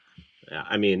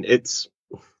 I mean,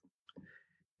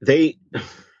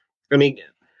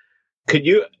 could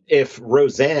you, if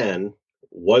Roseanne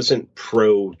wasn't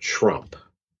pro-Trump,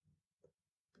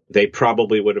 they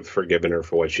probably would have forgiven her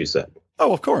for what she said.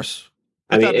 Oh, of course.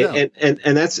 I mean,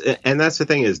 and that's the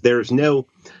thing is there's no,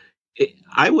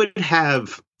 I would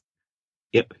have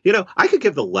I could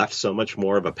give the left so much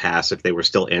more of a pass if they were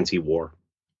still anti-war.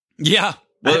 Yeah.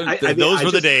 Those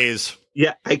were the days.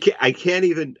 Yeah. I can't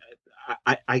even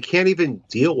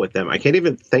deal with them. I can't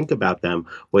even think about them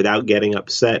without getting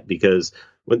upset because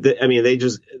they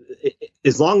just,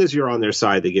 as long as you're on their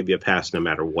side, they give you a pass no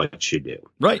matter what you do.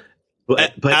 Right.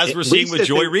 But as we're seeing with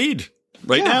Joy Reid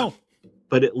now.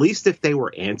 But at least if they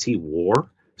were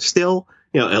anti-war still,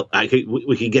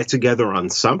 we could get together on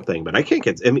something, but I can't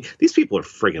these people are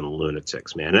friggin'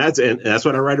 lunatics, man. And that's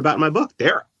what I write about in my book.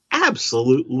 They're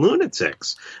absolute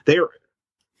lunatics.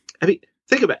 Think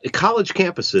about it. College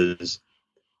campuses,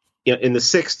 in the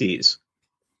 60s,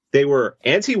 they were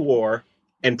anti-war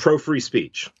and pro-free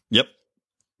speech. Yep.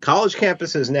 College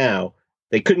campuses now,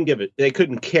 they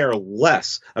couldn't care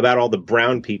less about all the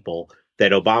brown people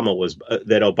that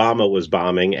Obama was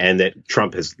bombing and that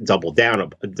Trump has doubled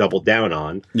down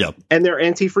on. Yep. And they're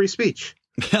anti-free speech.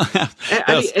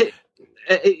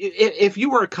 If you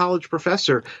were a college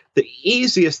professor, the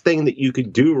easiest thing that you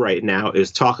could do right now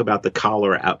is talk about the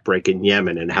cholera outbreak in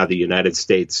Yemen and how the United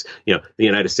States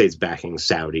backing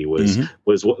Saudi was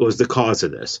the cause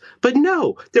of this. But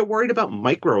no, they're worried about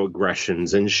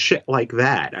microaggressions and shit like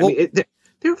that.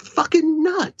 They're fucking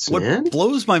nuts, man. What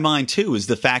blows my mind, too, is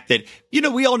the fact that,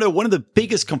 we all know one of the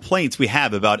biggest complaints we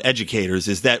have about educators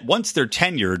is that once they're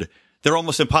tenured, they're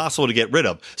almost impossible to get rid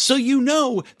of. So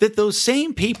that those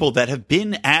same people that have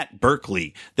been at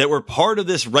Berkeley, that were part of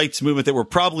this rights movement, that were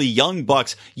probably young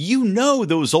bucks,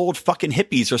 those old fucking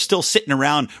hippies are still sitting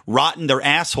around rotting their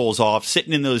assholes off,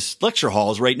 sitting in those lecture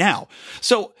halls right now.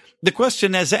 So the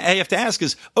question I have to ask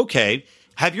is, okay,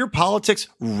 have your politics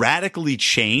radically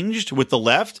changed with the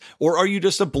left, or are you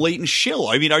just a blatant shill?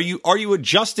 I mean, are you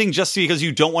adjusting just because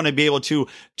you don't want to be able to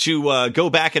go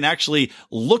back and actually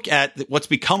look at what's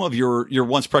become of your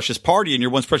once precious party and your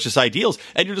once precious ideals,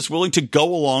 and you're just willing to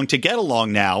go along to get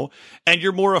along now, and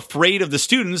you're more afraid of the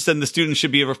students than the students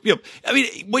should be?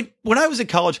 When I was in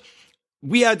college,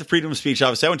 we had the freedom of speech.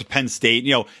 Obviously, I went to Penn State.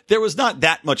 There was not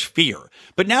that much fear,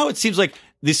 but now it seems like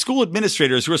the school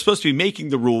administrators who are supposed to be making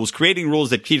the rules, creating rules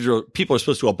that people are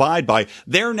supposed to abide by,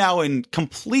 they're now in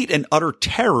complete and utter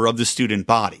terror of the student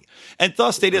body. And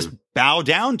thus they just bow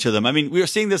down to them. I mean, we are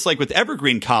seeing this like with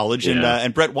Evergreen College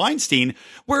and Brett Weinstein,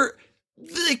 where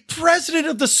the president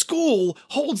of the school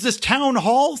holds this town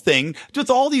hall thing with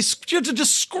all these kids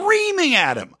just screaming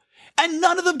at him. And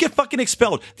none of them get fucking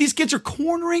expelled. These kids are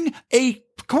cornering a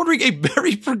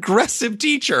very progressive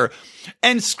teacher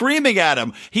and screaming at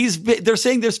him. They're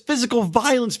saying there's physical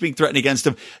violence being threatened against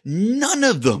him. None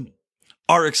of them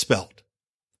are expelled.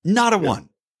 Not a one.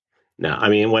 No, I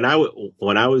mean, when I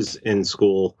was in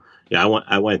school,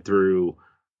 I went to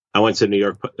New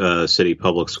York City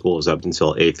public schools up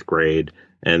until 8th grade.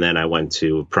 And then I went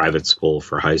to private school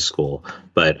for high school.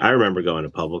 But I remember going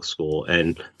to public school,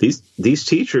 and these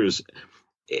teachers,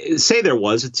 say there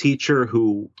was a teacher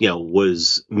who,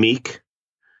 was meek.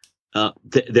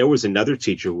 There was another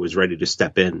teacher who was ready to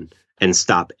step in and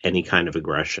stop any kind of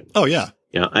aggression. Oh, yeah.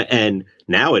 And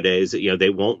nowadays, they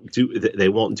won't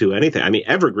do anything. I mean,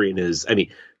 Evergreen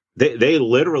they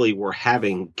literally were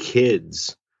having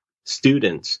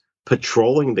students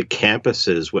patrolling the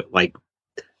campuses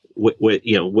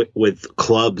with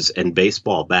clubs and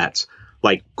baseball bats,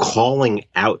 like calling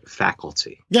out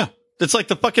faculty. Yeah, it's like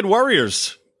the fucking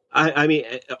Warriors.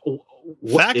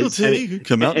 Faculty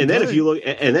come out, and then if you look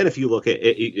at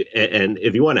it, and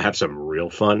if you want to have some real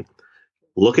fun,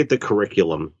 look at the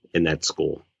curriculum in that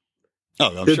school.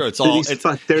 Oh, I'm sure it's all.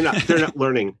 They're not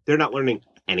learning. They're not learning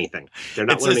anything. They're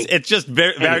not learning. It's just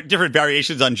different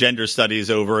variations on gender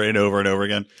studies over and over and over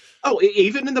again. Oh,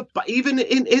 even in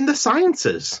the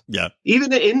sciences. Yeah.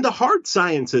 Even in the hard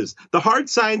sciences. The hard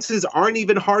sciences aren't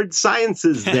even hard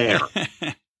sciences there.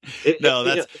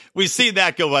 We've seen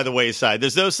that go by the wayside.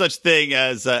 There's no such thing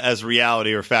as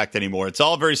reality or fact anymore. It's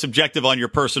all very subjective on your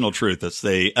personal truth, as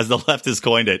the left has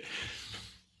coined it.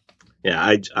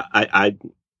 Yeah,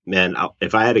 man,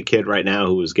 if I had a kid right now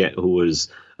who was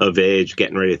of age,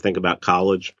 getting ready to think about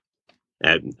college,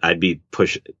 I'd be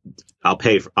pushing. I'll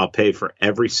pay for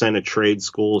every cent of trade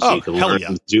school so you can learn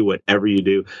to do whatever you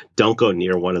do. Don't go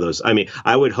near one of those. I mean,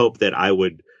 I would hope that I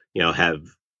would, have,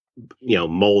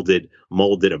 molded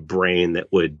a brain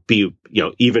that would be,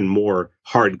 even more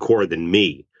hardcore than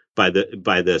me by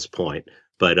this point.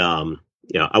 But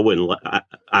I wouldn't.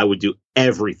 I would do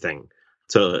everything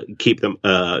to keep them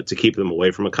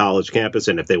away from a college campus.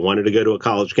 And if they wanted to go to a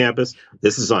college campus,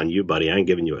 this is on you, buddy. I ain't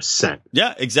giving you a cent.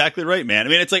 Yeah, exactly right, man. I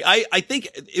mean, it's like, I think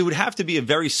it would have to be a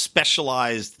very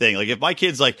specialized thing. Like if my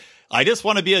kid's like, I just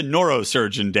want to be a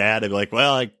neurosurgeon, Dad, I'd be like,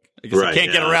 well, I guess I Right,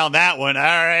 can't get yeah. around that one. All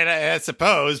right, I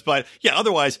suppose. But yeah,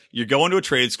 otherwise, you're going to a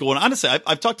trade school. And honestly,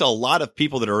 I've talked to a lot of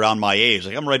people that are around my age.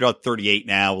 Like I'm right about 38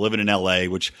 now, living in LA,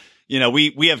 which, you know,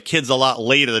 we have kids a lot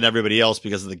later than everybody else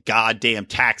because of the goddamn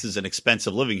taxes and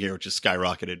expensive living here, which is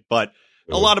skyrocketed. But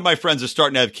a lot of my friends are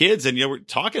starting to have kids, and, you know, we're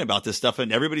talking about this stuff,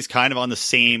 and everybody's kind of on the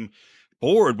same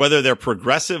board, whether they're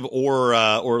progressive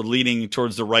or leaning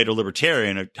towards the right or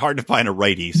libertarian. Hard to find a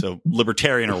righty, so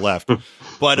libertarian or left.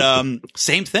 But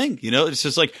same thing, you know. It's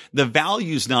just like the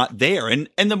value's not there, and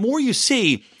the more you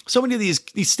see, so many of these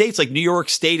states, like New York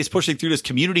State, is pushing through this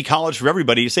community college for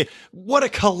everybody. You say, what a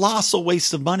colossal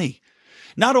waste of money.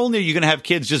 Not only are you going to have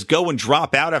kids just go and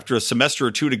drop out after a semester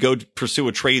or two to go pursue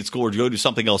a trade school or to go do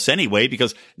something else anyway,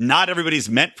 because not everybody's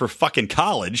meant for fucking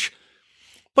college.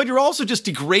 But you're also just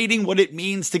degrading what it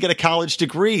means to get a college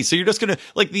degree. So you're just going to,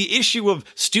 like, the issue of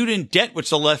student debt, which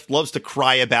the left loves to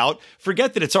cry about,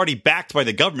 forget that it's already backed by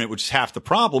the government, which is half the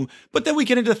problem. But then we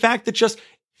get into the fact that just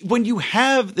when you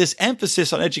have this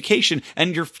emphasis on education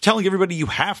and you're telling everybody you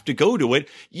have to go to it,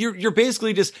 you're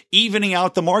basically just evening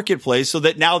out the marketplace so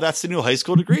that now that's the new high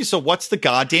school degree. So what's the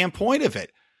goddamn point of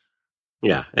it?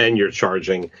 Yeah. And you're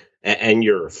charging and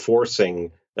you're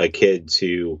forcing a kid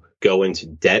to go into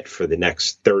debt for the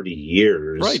next 30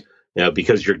 years, right? You know,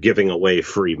 because you're giving away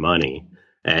free money.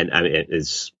 And I mean,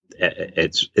 it's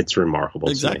remarkable.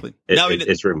 Exactly.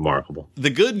 It's remarkable. The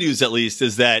good news, at least,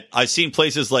 is that I've seen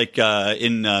places like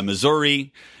in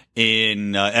Missouri,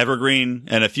 in Evergreen,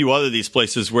 and a few other of these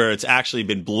places where it's actually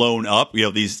been blown up. You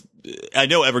know, these. I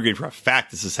know Evergreen for a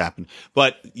fact this has happened,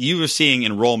 but you are seeing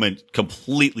enrollment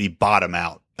completely bottom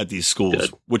out at these schools,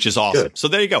 Good. which is awesome. Good. So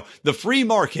there you go. The free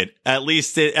market, at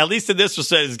least in this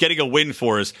respect, is getting a win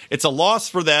for us. It's a loss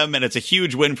for them, and it's a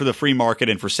huge win for the free market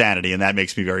and for sanity, and that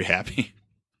makes me very happy.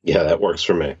 Yeah, that works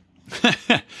for me.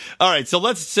 All right, so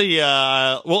let's see.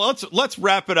 Let's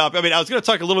wrap it up. I mean, I was going to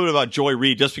talk a little bit about Joy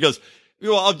Reid just because.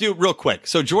 Well, I'll do it real quick.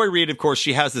 So Joy Reid, of course,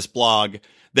 she has this blog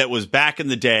that was back in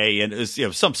the day, and it was, you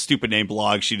know, some stupid name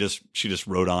blog she just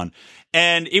wrote on,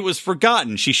 and it was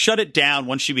forgotten. She shut it down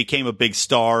once she became a big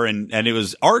star, and it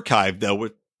was archived though,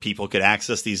 where people could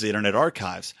access these internet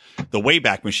archives. The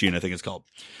Wayback Machine, I think it's called.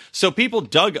 So people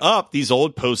dug up these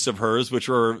old posts of hers, which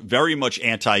were very much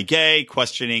anti-gay,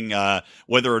 questioning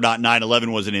whether or not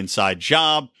 9/11 was an inside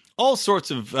job, all sorts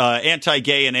of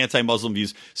anti-gay and anti-Muslim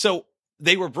views. So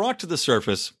they were brought to the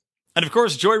surface. And of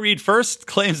course, Joy Reid first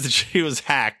claims that she was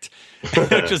hacked,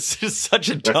 which is just such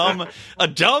a dumb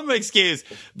excuse.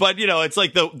 But, you know, it's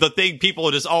like the thing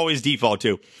people just always default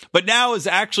to. But now has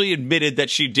actually admitted that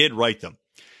she did write them.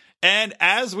 And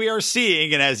as we are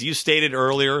seeing, and as you stated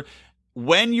earlier,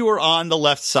 when you are on the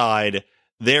left side,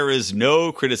 there is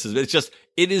no criticism.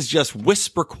 It is just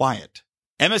whisper quiet.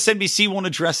 MSNBC won't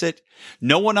address it.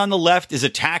 No one on the left is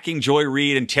attacking Joy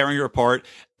Reid and tearing her apart.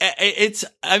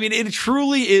 It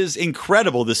truly is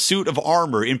incredible, the suit of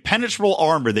armor, impenetrable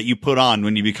armor that you put on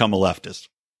when you become a leftist.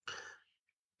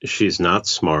 She's not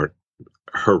smart.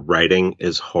 Her writing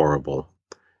is horrible.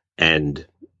 And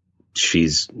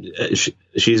she's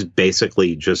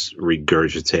basically just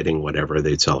regurgitating whatever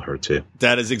they tell her to.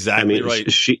 That is exactly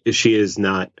right. She is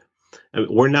not.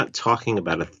 We're not talking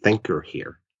about a thinker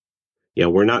here. You know,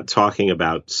 we're not talking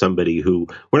about somebody who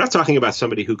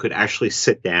could actually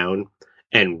sit down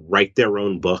and write their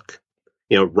own book.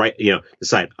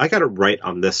 Decide I got to write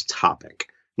on this topic.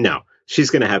 No, she's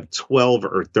going to have 12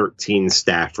 or 13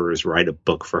 staffers write a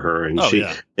book for her, and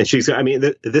she's. I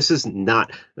mean, this is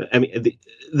not. I mean,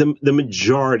 the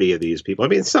majority of these people. I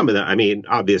mean, some of them. I mean,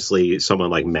 obviously, someone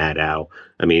like Maddow.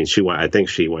 I mean, I think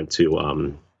she went to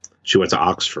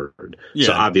Oxford. Yeah.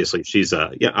 So obviously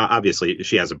obviously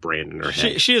she has a brain in her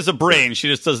head. She has a brain. She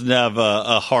just doesn't have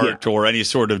a heart or any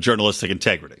sort of journalistic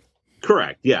integrity.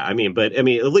 Correct. Yeah. I mean, at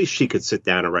least she could sit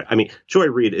down and write. I mean, Joy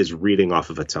Reid is reading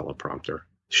off of a teleprompter.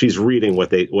 She's reading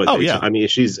what they. Yeah. I mean,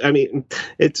 I mean,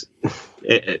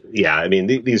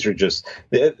 these are just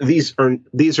these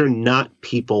are not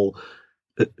people.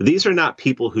 These are not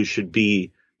people who should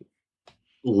be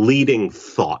leading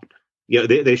thought. You know,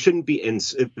 they shouldn't be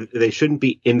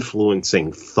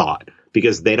influencing thought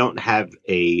because they don't have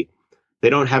an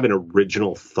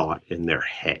original thought in their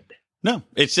head. No,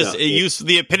 it's just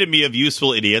the epitome of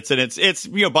useful idiots, and it's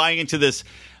buying into this.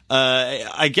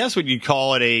 I guess what you'd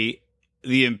call it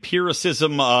the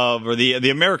empiricism of, or the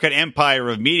American empire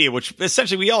of media, which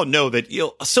essentially we all know that,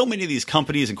 so many of these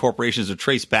companies and corporations are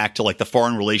traced back to like the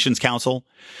Foreign Relations Council,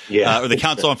 or the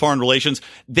Council on Foreign Relations.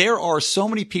 There are so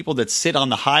many people that sit on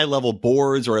the high level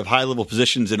boards or have high level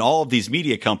positions in all of these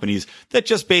media companies that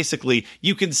just basically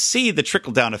you can see the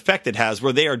trickle down effect it has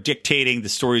where they are dictating the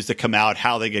stories that come out,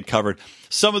 how they get covered.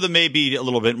 Some of them may be a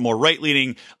little bit more right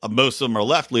leaning. Most of them are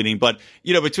left leaning. But,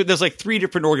 there's like 3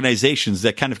 different organizations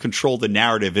that kind of control the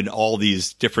narrative in all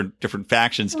these different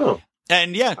factions. Oh.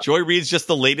 And yeah, Joy Reid's just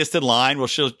the latest in line. Well,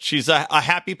 she's a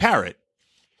happy parrot.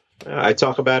 I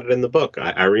talk about it in the book.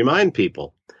 I remind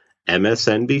people,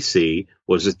 MSNBC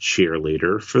was a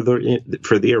cheerleader for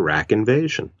the Iraq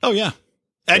invasion. Oh yeah,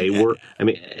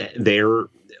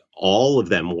 all of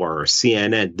them were.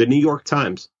 CNN, the New York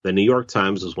Times. The New York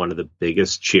Times was one of the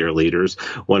biggest cheerleaders.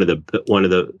 One of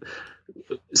the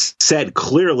said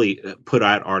clearly put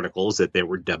out articles that there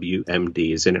were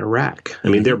WMDs in Iraq. I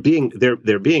mean, they're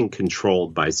being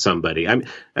controlled by somebody.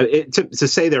 To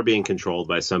say they're being controlled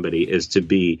by somebody is to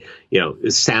be,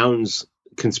 it sounds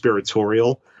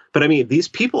conspiratorial. But I mean, these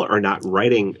people are not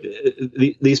writing.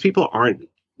 These people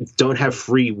don't have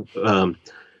free.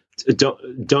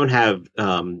 Don't have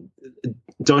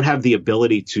the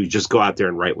ability to just go out there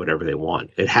and write whatever they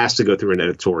want. It has to go through an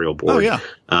editorial board. Oh yeah,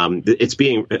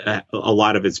 a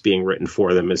lot of it's being written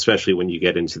for them, especially when you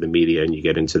get into the media and you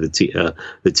get into the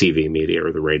TV media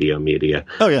or the radio media.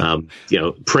 Oh yeah,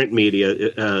 print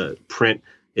media. Print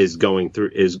is going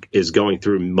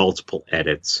through multiple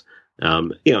edits.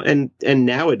 And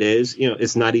nowadays,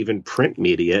 it's not even print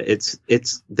media. It's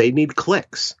they need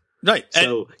clicks. Right.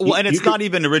 So and it's not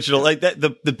even original. Like that,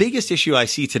 the biggest issue I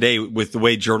see today with the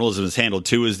way journalism is handled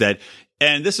too is that,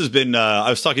 and this has been,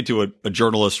 I was talking to a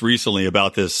journalist recently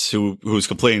about this who's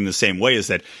complaining the same way, is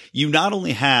that you not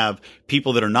only have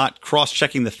people that are not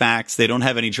cross-checking the facts, they don't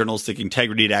have any journalistic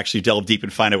integrity to actually delve deep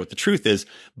and find out what the truth is,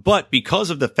 but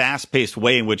because of the fast-paced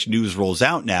way in which news rolls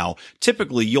out now,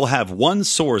 typically you'll have one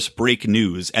source break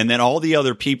news, and then all the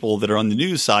other people that are on the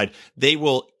news side, they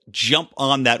will jump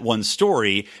on that one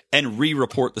story and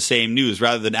re-report the same news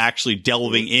rather than actually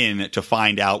delving in to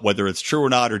find out whether it's true or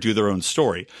not or do their own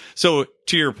story. So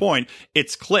to your point,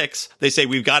 it's clicks. They say,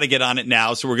 we've got to get on it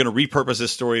now. So we're going to repurpose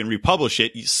this story and republish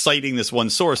it, citing this one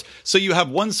source. So you have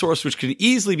one source which can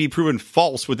easily be proven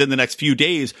false within the next few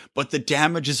days, but the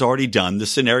damage is already done. The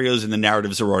scenarios and the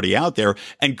narratives are already out there,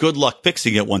 and good luck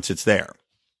fixing it once it's there.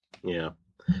 Yeah.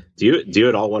 Do you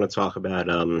at all want to talk about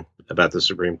the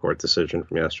Supreme Court decision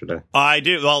from yesterday? I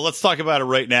do. Well, let's talk about it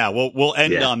right now. We'll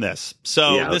end on this.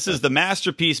 So this is the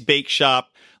Masterpiece Bake Shop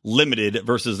Limited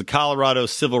versus the Colorado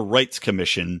Civil Rights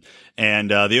Commission,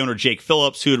 and the owner Jake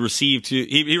Phillips, who had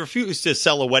he refused to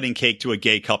sell a wedding cake to a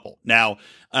gay couple. Now,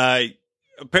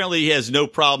 apparently he has no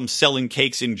problem selling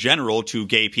cakes in general to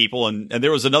gay people. And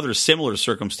there was another similar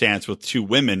circumstance with 2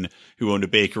 women who owned a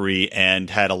bakery and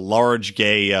had a large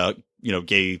gay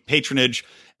patronage,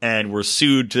 and were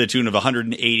sued to the tune of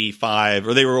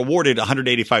they were awarded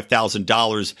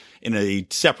 $185,000 in a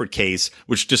separate case,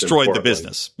 which destroyed the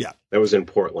business. Yeah. That was in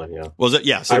Portland. Yeah. Was it?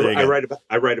 Yeah. So I write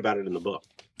about it in the book.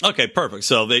 Okay, perfect.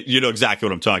 So you know exactly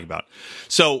what I'm talking about.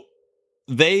 So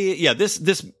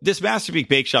this Masterpiece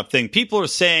Bake Shop thing, people are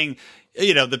saying,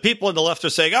 the people on the left are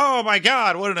saying, oh my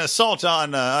God, what an assault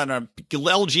on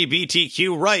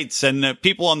LGBTQ rights. And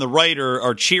people on the right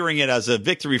are cheering it as a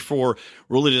victory for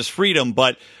religious freedom.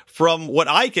 But from what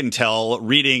I can tell,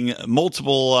 reading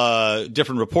multiple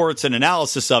different reports and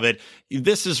analysis of it,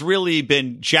 this has really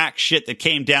been jack shit that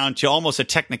came down to almost a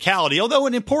technicality, although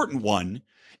an important one,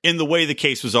 in the way the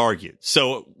case was argued.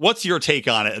 So what's your take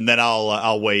on it? And then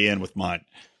I'll weigh in with mine.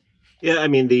 Yeah, I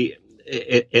mean,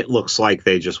 it looks like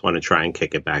they just want to try and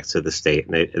kick it back to the state,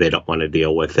 and they don't want to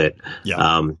deal with it.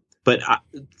 Yeah. But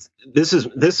this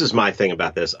is my thing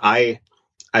about this. I'm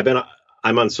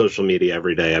on social media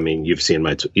every day. I mean, you've seen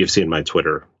my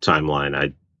Twitter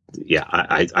timeline.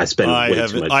 I spend way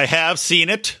too much. I have seen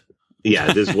it.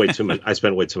 Yeah, there's way too much. I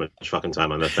spend way too much fucking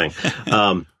time on that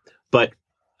thing. But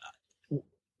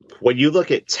when you look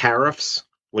at tariffs,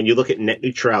 when you look at net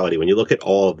neutrality, when you look at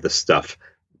all of this stuff,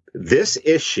 this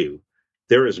issue,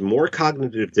 there is more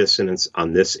cognitive dissonance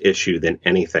on this issue than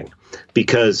anything,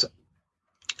 because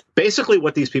basically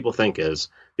what these people think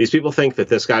that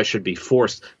this guy should be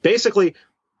forced. Basically,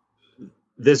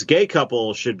 this gay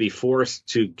couple should be forced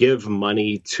to give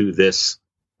money to this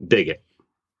bigot.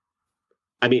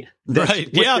 I mean,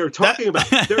 they're talking about.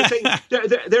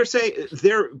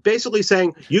 They're basically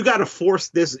saying you got to force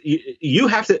this. You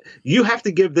have to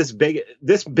give this bigot.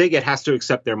 This bigot has to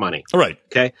accept their money. All right.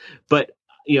 Okay. But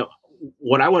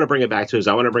what I want to bring it back to is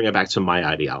I want to bring it back to my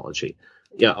ideology.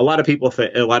 Yeah, a lot of people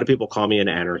call me an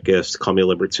anarchist, call me a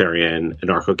libertarian,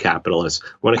 anarcho-capitalist.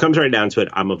 When it comes right down to it,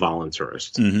 I'm a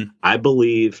voluntarist. Mm-hmm. I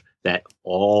believe that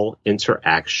all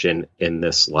interaction in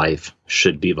this life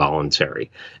should be voluntary.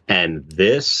 And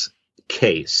this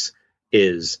case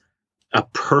is a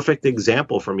perfect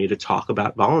example for me to talk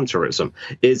about voluntarism,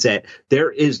 is that there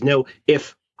is no,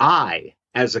 if I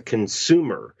as a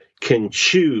consumer can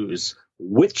choose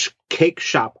which cake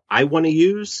shop I want to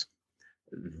use,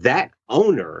 that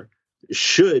owner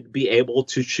should be able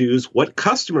to choose what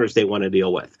customers they want to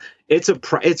deal with.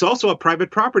 It's also a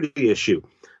private property issue.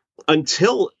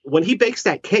 Until when he bakes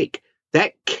that cake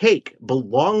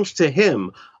belongs to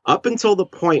him up until the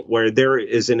point where there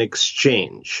is an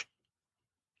exchange,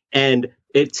 and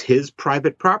it's his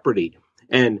private property.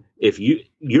 And if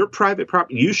your private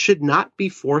property, you should not be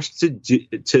forced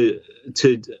the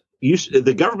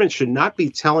government should not be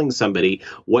telling somebody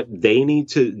what they need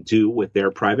to do with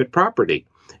their private property.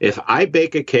 If I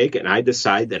bake a cake and I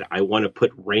decide that I want to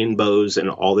put rainbows and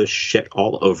all this shit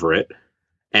all over it,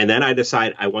 and then I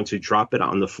decide I want to drop it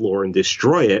on the floor and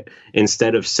destroy it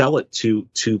instead of sell it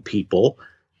to people,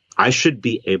 I should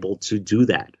be able to do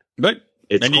that. Right.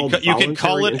 It's and you can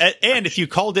call it, and if you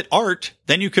called it art,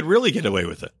 then you could really get away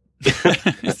with it.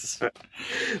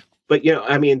 But,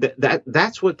 I mean,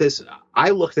 that's what I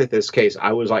looked at this case.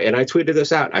 I was like, and I tweeted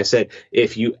this out. I said,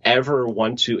 if you ever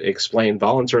want to explain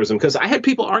voluntarism, because I had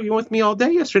people arguing with me all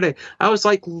day yesterday. I was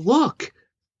like, look,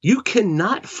 you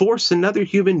cannot force another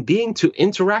human being to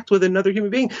interact with another human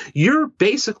being. You're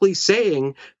basically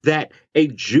saying that a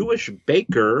Jewish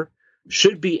baker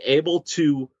should be able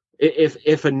to,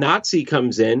 if a Nazi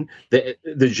comes in,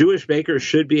 the Jewish baker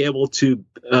should be able to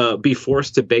be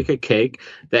forced to bake a cake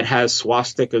that has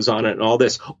swastikas on it and all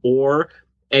this, or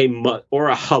a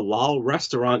halal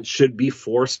restaurant should be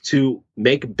forced to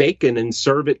make bacon and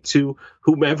serve it to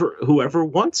whoever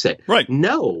wants it. Right.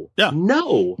 No. Yeah.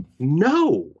 No.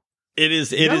 It is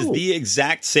the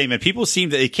exact same. And people seem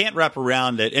that they can't wrap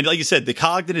around it. And like you said, the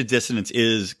cognitive dissonance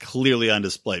is clearly on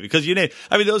display because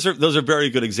those are very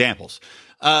good examples.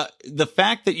 The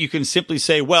fact that you can simply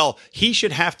say, well, he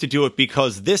should have to do it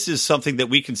because this is something that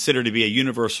we consider to be a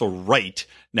universal right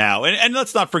now. And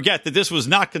let's not forget that this was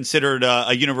not considered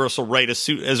a universal right as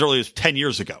early as 10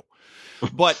 years ago.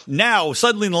 But now,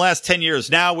 suddenly in the last 10 years,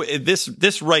 now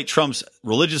this right trumps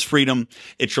religious freedom.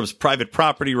 It trumps private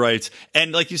property rights.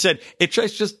 And like you said, it's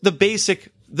just the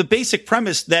basic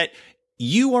premise that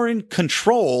you are in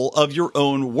control of your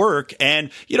own work. And,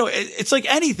 it's like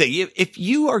anything. If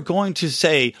you are going to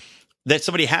say that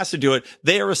somebody has to do it,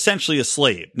 they are essentially a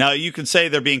slave. Now, you can say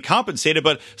they're being compensated,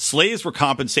 but slaves were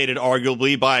compensated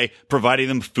arguably by providing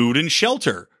them food and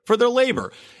shelter for their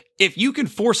labor. If you can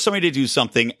force somebody to do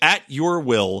something at your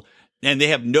will and they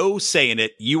have no say in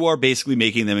it, you are basically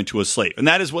making them into a slave. And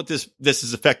that is what this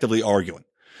is effectively arguing.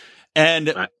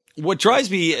 And what drives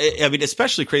me,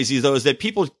 especially crazy though, is that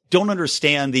people don't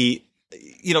understand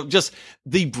just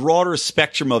the broader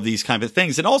spectrum of these kind of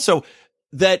things. And also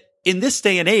that in this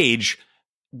day and age,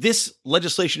 this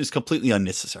legislation is completely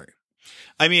unnecessary.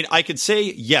 I mean, I could say,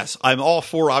 yes, I'm all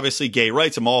for obviously gay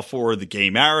rights. I'm all for the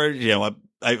gay marriage.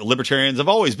 Libertarians have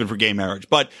always been for gay marriage,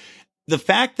 but the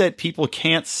fact that people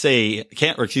can't see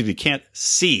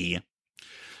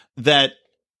that,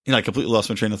 I completely lost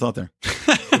my train of thought there.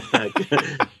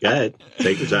 Go ahead.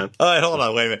 Take your time. All right, hold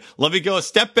on. Wait a minute. Let me go a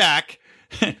step back.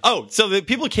 So that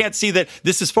people can't see that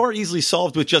this is far easily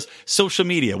solved with just social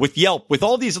media, with Yelp, with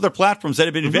all these other platforms that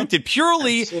have been invented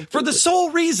purely for the sole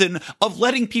reason of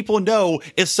letting people know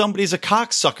if somebody's a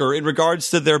cocksucker in regards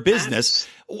to their business.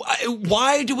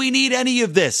 Why do we need any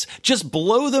of this? Just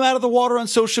blow them out of the water on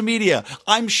social media.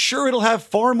 I'm sure it'll have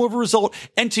far more of a result.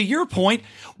 And to your point,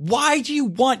 why do you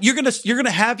want, you're going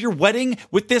to have your wedding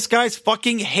with this guy's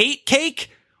fucking hate cake?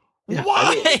 Yeah,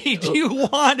 why do you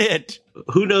want it?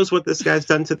 Who knows what this guy's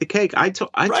done to the cake? I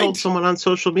told someone on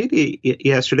social media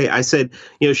yesterday. I said,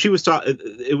 she was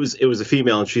it was a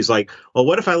female, and she's like, "Well,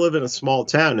 what if I live in a small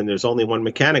town and there's only one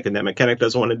mechanic, and that mechanic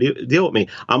doesn't want to deal with me?"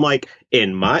 I'm like,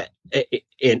 in my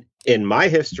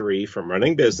history from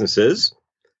running businesses,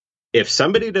 if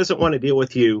somebody doesn't want to deal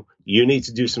with you, you need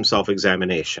to do some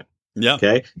self-examination. Yeah.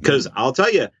 Okay. Because I'll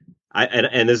tell you,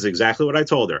 and this is exactly what I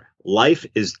told her. Life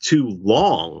is too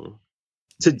long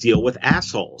to deal with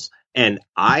assholes. And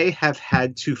I have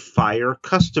had to fire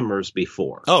customers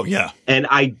before. Oh, yeah. And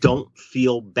I don't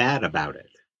feel bad about it.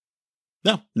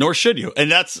 No, nor should you.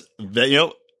 And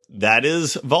that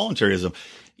is voluntarism.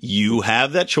 You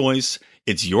have that choice.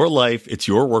 It's your life. It's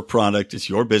your work product. It's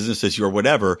your business. It's your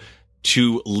whatever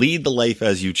to lead the life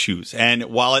as you choose. And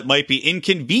while it might be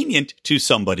inconvenient to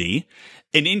somebody,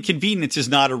 an inconvenience is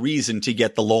not a reason to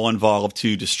get the law involved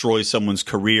to destroy someone's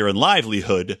career and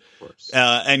livelihood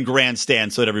and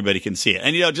grandstand so that everybody can see it.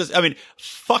 And,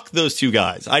 fuck those two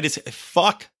guys.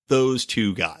 Fuck those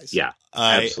two guys. Yeah.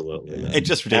 Absolutely. It's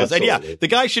just ridiculous. And yeah, the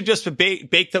guy should just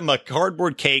bake them a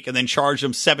cardboard cake and then charge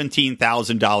them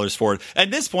 $17,000 for it.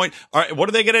 At this point, all right, what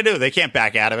are they going to do? They can't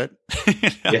back out of it.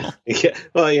 Yeah.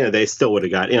 Well, they still would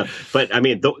have got, but I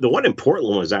mean, the one in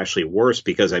Portland was actually worse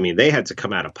because, I mean, they had to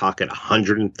come out of pocket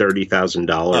 $130,000.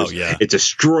 Oh, yeah. It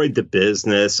destroyed the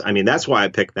business. I mean, that's why I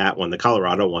picked that one. The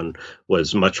Colorado one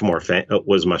was much more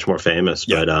famous,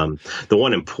 yeah. But the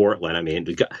one in Portland, I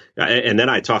mean, and then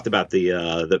I talked about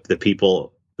the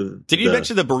people. Did you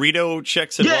mention the burrito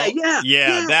chicks?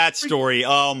 Yeah, that story.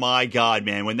 Oh my God,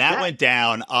 man! When that went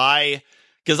down,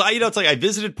 because it's like I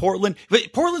visited Portland,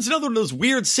 but Portland's another one of those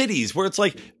weird cities where it's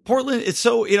like Portland. It's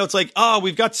so it's like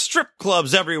we've got strip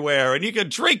clubs everywhere, and you can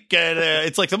drink, and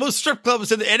it's like the most strip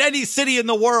clubs in any city in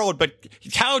the world. But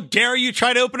how dare you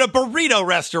try to open a burrito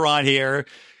restaurant here?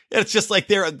 It's just like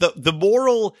the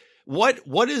moral.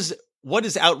 What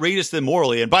is outrageous than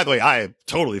morally? And by the way, I am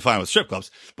totally fine with strip clubs,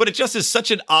 but it just is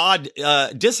such an odd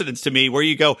dissonance to me where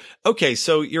you go, okay,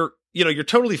 so you're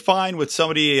totally fine with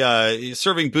somebody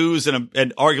serving booze and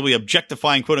arguably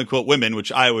objectifying quote unquote women,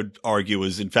 which I would argue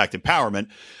is in fact empowerment.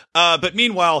 But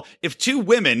meanwhile, if two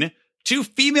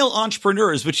female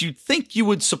entrepreneurs, which you'd think you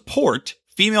would support,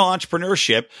 female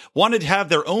entrepreneurship, wanted to have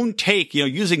their own take,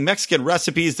 using Mexican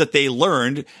recipes that they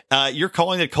learned. You're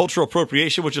calling it cultural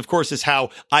appropriation, which of course is how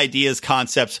ideas,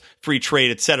 concepts, free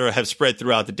trade, etc., have spread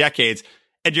throughout the decades.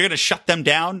 And you're going to shut them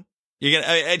down? You're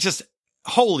going to just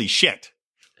holy shit.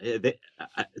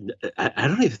 I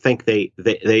don't even think they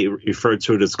referred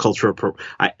to it as cultural.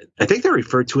 I think they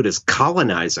referred to it as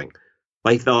colonizing.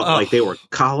 Like they were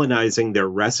colonizing their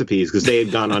recipes because they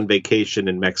had gone on vacation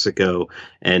in Mexico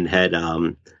and had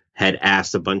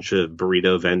asked a bunch of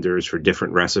burrito vendors for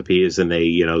different recipes, and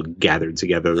they gathered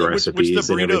together the recipes. Which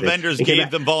the burrito vendors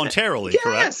gave them voluntarily,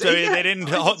 correct? So they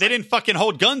didn't fucking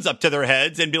hold guns up to their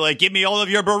heads and be like, "Give me all of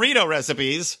your burrito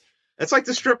recipes." It's like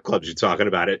the strip clubs you're talking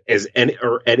about. Are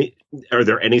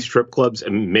there any strip clubs?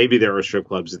 And maybe there are strip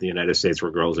clubs in the United States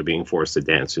where girls are being forced to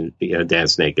dance and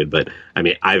dance naked. But I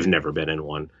mean, I've never been in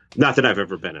one. Not that I've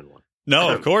ever been in one.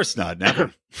 No, of course not.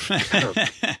 Never.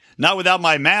 Not without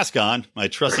my mask on, my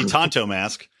trusty Tonto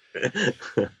mask.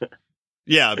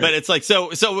 Yeah, but it's like,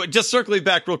 so just circling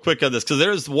back real quick on this, because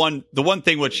there's the one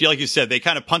thing which, like you said, they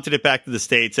kind of punted it back to the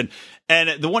States.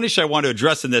 And the one issue I want to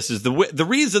address in this is the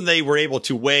reason they were able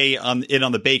to weigh on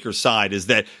the Baker side is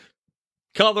that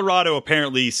Colorado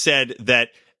apparently said that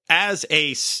as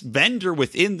a vendor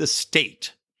within the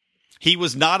state, he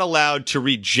was not allowed to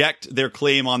reject their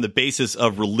claim on the basis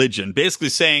of religion, basically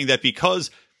saying that because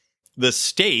the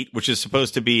state, which is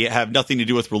supposed to have nothing to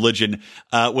do with religion,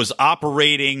 was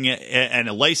operating and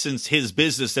licensed his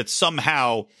business, that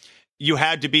somehow you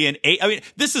had to be I mean,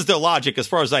 this is the logic, as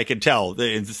far as I can tell,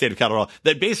 in the state of Colorado,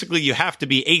 that basically you have to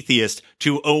be atheist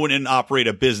to own and operate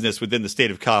a business within the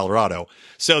state of Colorado.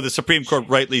 So the Supreme Court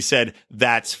rightly said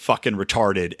that's fucking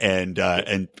retarded and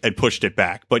pushed it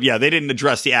back. But yeah, they didn't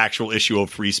address the actual issue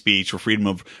of free speech or freedom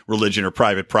of religion or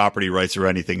private property rights or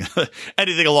anything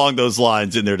along those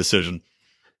lines in their decision.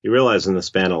 You realize in the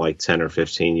span of like 10 or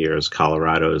 15 years,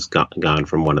 Colorado has gone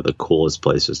from one of the coolest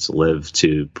places to live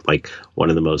to like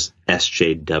one of the most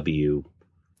SJW.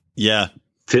 Yeah.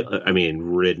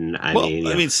 Ridden. I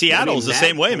mean, Seattle's the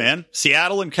same way, man.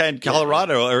 Seattle and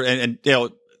Colorado and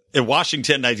in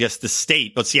Washington, I guess the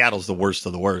state, but Seattle's the worst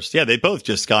of the worst. Yeah. They both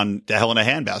just gone to hell in a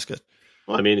handbasket.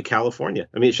 Well, I mean, California,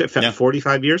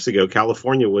 45 years ago,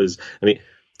 California was,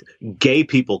 gay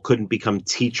people couldn't become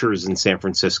teachers in San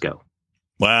Francisco.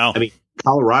 Wow.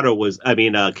 California was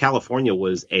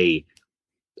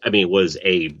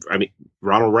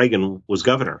Ronald Reagan was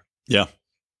governor. Yeah.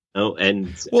 Oh,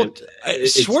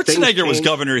 Schwarzenegger was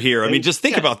governor here. Just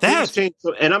think about that.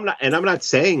 And I'm not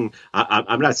saying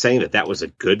that was a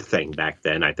good thing back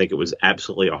then. I think it was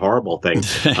absolutely a horrible thing.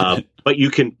 But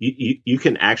you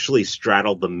can actually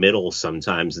straddle the middle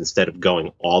sometimes instead of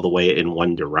going all the way in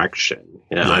one direction.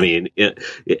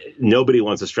 Nobody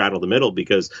wants to straddle the middle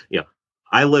because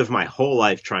I live my whole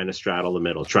life trying to straddle the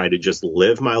middle, try to just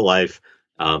live my life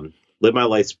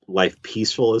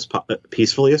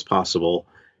peacefully as possible,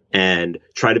 and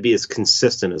try to be as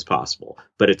consistent as possible.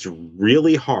 But it's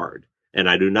really hard. And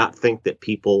I do not think that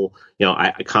people,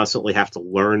 I constantly have to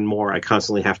learn more. I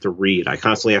constantly have to read. I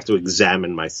constantly have to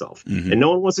examine myself. Mm-hmm. And no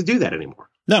one wants to do that anymore.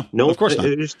 No, of course not.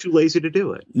 They're just too lazy to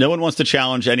do it. No one wants to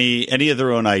challenge any of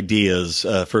their own ideas,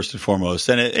 first and foremost.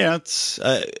 And it's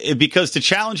because to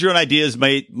challenge your own ideas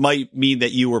might mean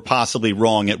that you were possibly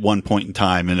wrong at one point in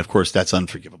time. And of course, that's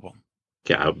unforgivable.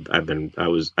 Yeah, I've been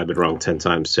wrong 10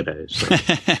 times today. So.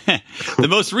 The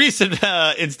most recent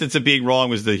instance of being wrong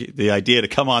was the idea to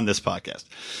come on this podcast.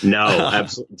 No,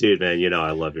 absolutely, dude, man. You know I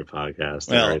love your podcast.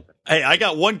 Well, right? hey, I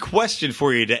got one question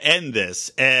for you to end this,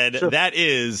 and that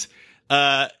is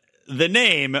the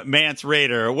name Mance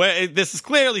Rayder. This is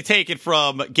clearly taken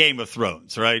from Game of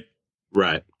Thrones, right?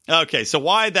 Right. Okay, so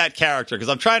why that character? Because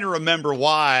I'm trying to remember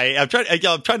why. I'm trying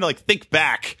to like think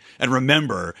back and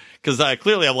remember because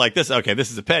clearly I'm like this. Okay, this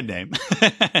is a pen name.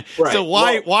 Right. So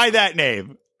why that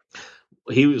name?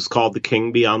 He was called the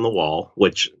King Beyond the Wall,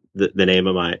 which the name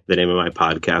of my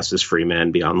podcast is Free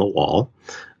Man Beyond the Wall.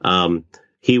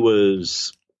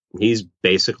 He's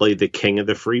basically the king of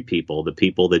the free people, the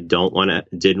people that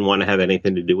didn't want to have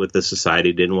anything to do with the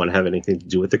society, didn't want to have anything to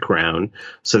do with the crown.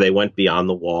 So they went beyond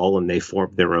the wall and they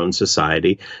formed their own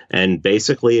society. And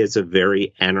basically, it's a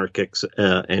very anarchist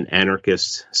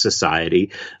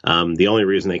society. The only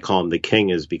reason they call him the king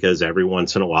is because every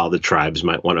once in a while the tribes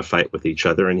might want to fight with each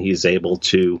other, and he's able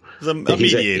to. He's a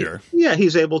mediator.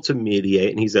 He's able to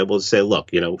mediate, and he's able to say,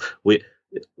 "Look,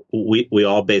 we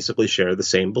all basically share the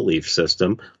same belief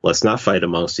system. Let's not fight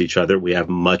amongst each other. We have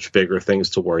much bigger things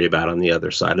to worry about on the other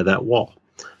side of that wall."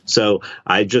 So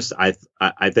I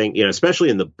think, especially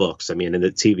in the books, I mean, in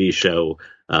the TV show,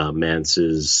 Mance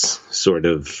is sort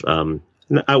of,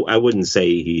 I wouldn't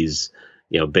say he's,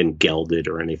 been gelded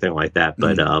or anything like that,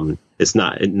 but it's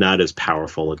not as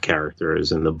powerful a character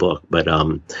as in the book, but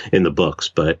in the books.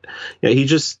 But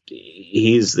he's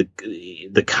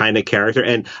the kind of character.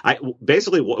 And I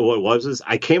basically what it was is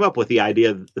I came up with the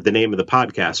idea of the name of the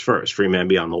podcast first, Free Man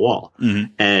Beyond the Wall,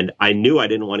 and I knew I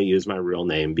didn't want to use my real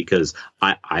name because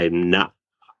I'm not.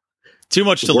 Too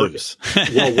much to lose.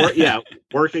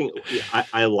 Working.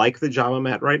 I like the job I'm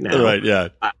at right now. Right. Yeah.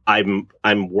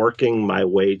 I'm working my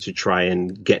way to try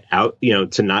and get out.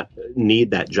 To not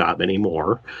need that job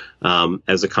anymore.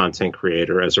 As a content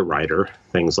creator, as a writer,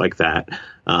 things like that.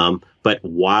 But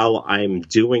while I'm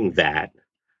doing that,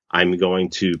 I'm going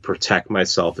to protect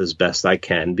myself as best I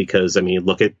can because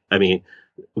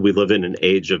we live in an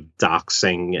age of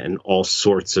doxing and all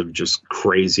sorts of just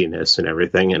craziness and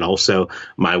everything. And also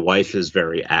my wife is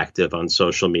very active on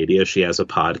social media. She has a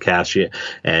podcast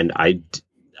and I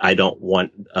don't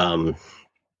want,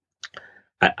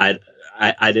 I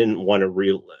didn't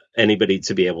want anybody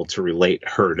to be able to relate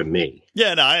her to me.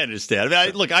 Yeah, no, I understand.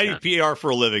 I do PR for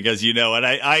a living, as you know, and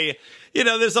I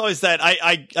there's always that.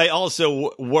 I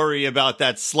also worry about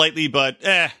that slightly, but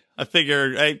I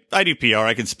figure I do PR.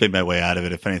 I can spin my way out of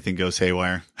it if anything goes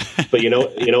haywire. But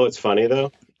what's funny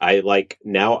though?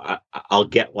 I'll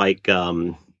get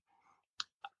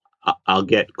I'll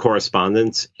get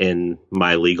correspondence in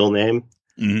my legal name.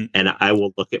 Mm-hmm. And I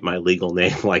will look at my legal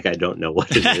name like I don't know what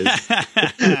it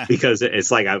is because it's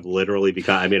like I've literally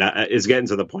become. It's getting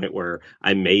to the point where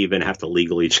I may even have to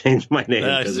legally change my name.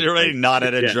 So you're writing not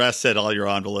at address at all your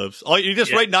envelopes. You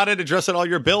just write not at address at all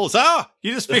your bills.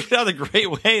 You just figured out a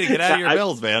great way to get out of your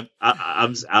bills, man.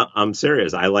 I'm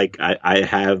serious. I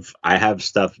have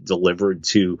stuff delivered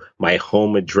to my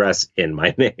home address in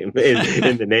my name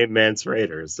in the name Mance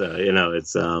Rayder. So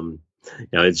it's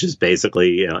it's just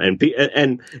basically,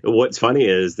 and what's funny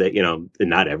is that,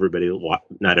 not everybody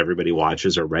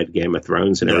watches or read Game of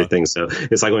Thrones and everything. So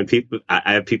it's like when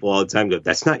I have people all the time go,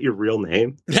 "That's not your real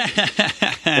name."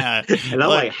 And I'm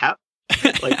like, how?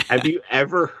 Have you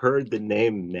ever heard the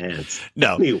name Mance?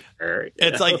 No. Anywhere?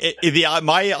 It's like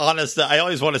my honest. I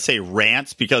always want to say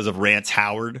Rance because of Rance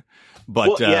Howard,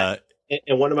 but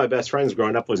and one of my best friends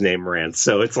growing up was named Rance,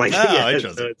 so it's like,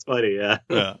 so it's funny, yeah.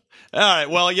 All right,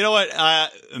 well, you know what,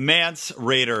 Mance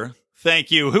Rayder, thank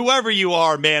you, whoever you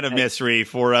are, man of mystery,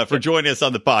 for joining us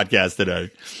on the podcast today.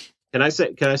 Can I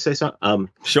say something?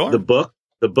 Sure.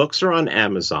 The books are on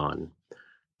Amazon,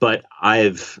 but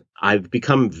I've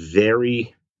become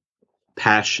very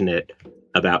passionate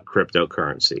about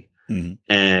cryptocurrency,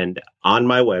 and on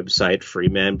my website,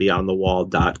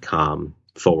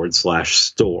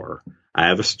 freemanbeyondthewall.com/store. I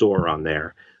have a store on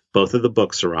there. Both of the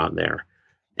books are on there.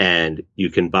 And you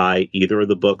can buy either of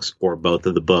the books or both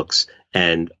of the books,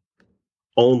 and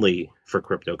only for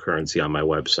cryptocurrency on my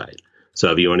website.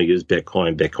 So if you want to use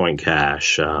Bitcoin, Bitcoin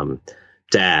Cash,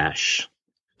 Dash,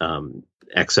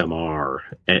 XMR,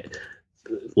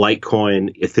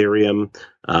 Litecoin, Ethereum,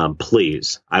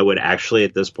 please. I would actually,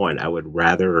 at this point, I would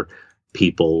rather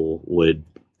people would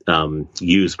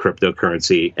use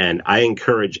cryptocurrency. And I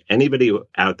encourage anybody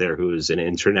out there who is an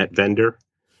internet vendor,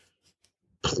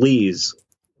 please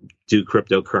do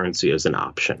cryptocurrency as an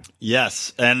option.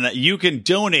 Yes, and you can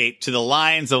donate to the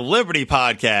Lions of Liberty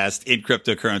podcast in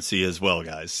cryptocurrency as well,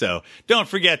 guys. So don't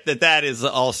forget that is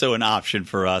also an option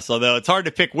for us, although it's hard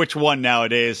to pick which one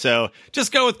nowadays. So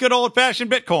just go with good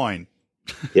old-fashioned Bitcoin.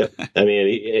 Yep. I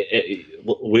mean,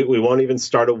 we won't even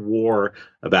start a war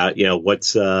about,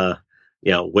 what's, which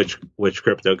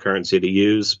cryptocurrency to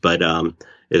use. But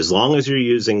as long as you're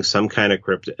using some kind of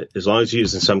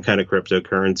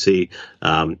cryptocurrency,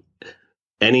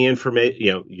 any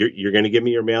information, you're going to give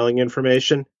me your mailing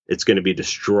information. It's going to be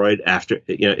destroyed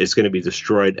it's going to be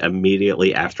destroyed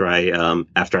immediately after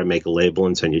I make a label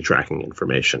and send you tracking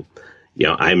information.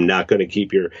 I'm not going to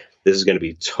keep this is going to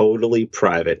be totally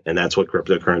private. And that's what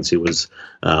cryptocurrency was,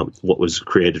 what was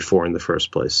created for in the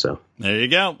first place. So there you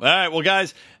go. All right. Well,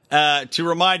 guys, to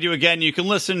remind you again, you can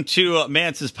listen to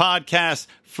Mance's podcast,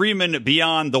 Freeman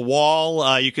Beyond the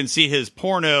Wall. You can see his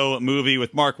porno movie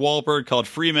with Mark Wahlberg called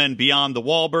Freeman Beyond the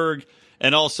Wahlberg,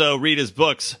 and also read his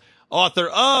books, author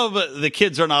of The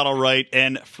Kids Are Not All Right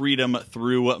and Freedom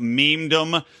Through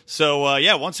Memedom. So,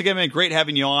 once again, man, great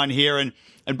having you on here. And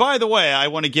by the way, I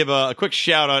want to give a quick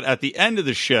shout out at the end of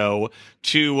the show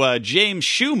to James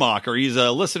Schumacher. He's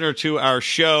a listener to our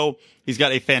show. He's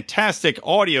got a fantastic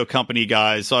audio company,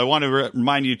 guys. So I want to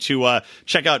remind you to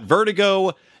check out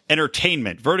Vertigo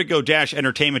Entertainment,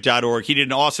 vertigo-entertainment.org. He did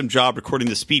an awesome job recording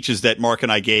the speeches that Mark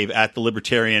and I gave at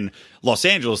the Los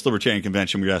Angeles Libertarian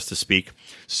Convention we were asked to speak.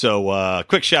 So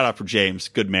quick shout out for James.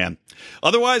 Good man.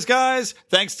 Otherwise, guys,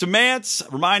 thanks to Mance.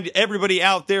 Remind everybody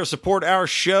out there, support our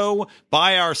show,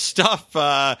 buy our stuff.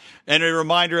 And a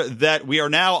reminder that we are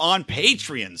now on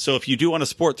Patreon. So if you do want to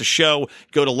support the show,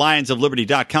 go to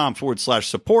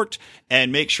lionsofliberty.com/support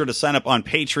and make sure to sign up on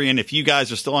Patreon. If you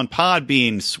guys are still on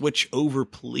Podbean, switch over,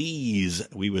 please.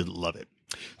 We would love it.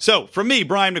 So from me,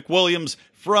 Brian McWilliams,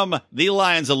 from the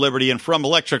Lions of Liberty and from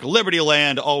Electric Liberty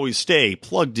Land, always stay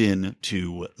plugged in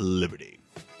to Liberty.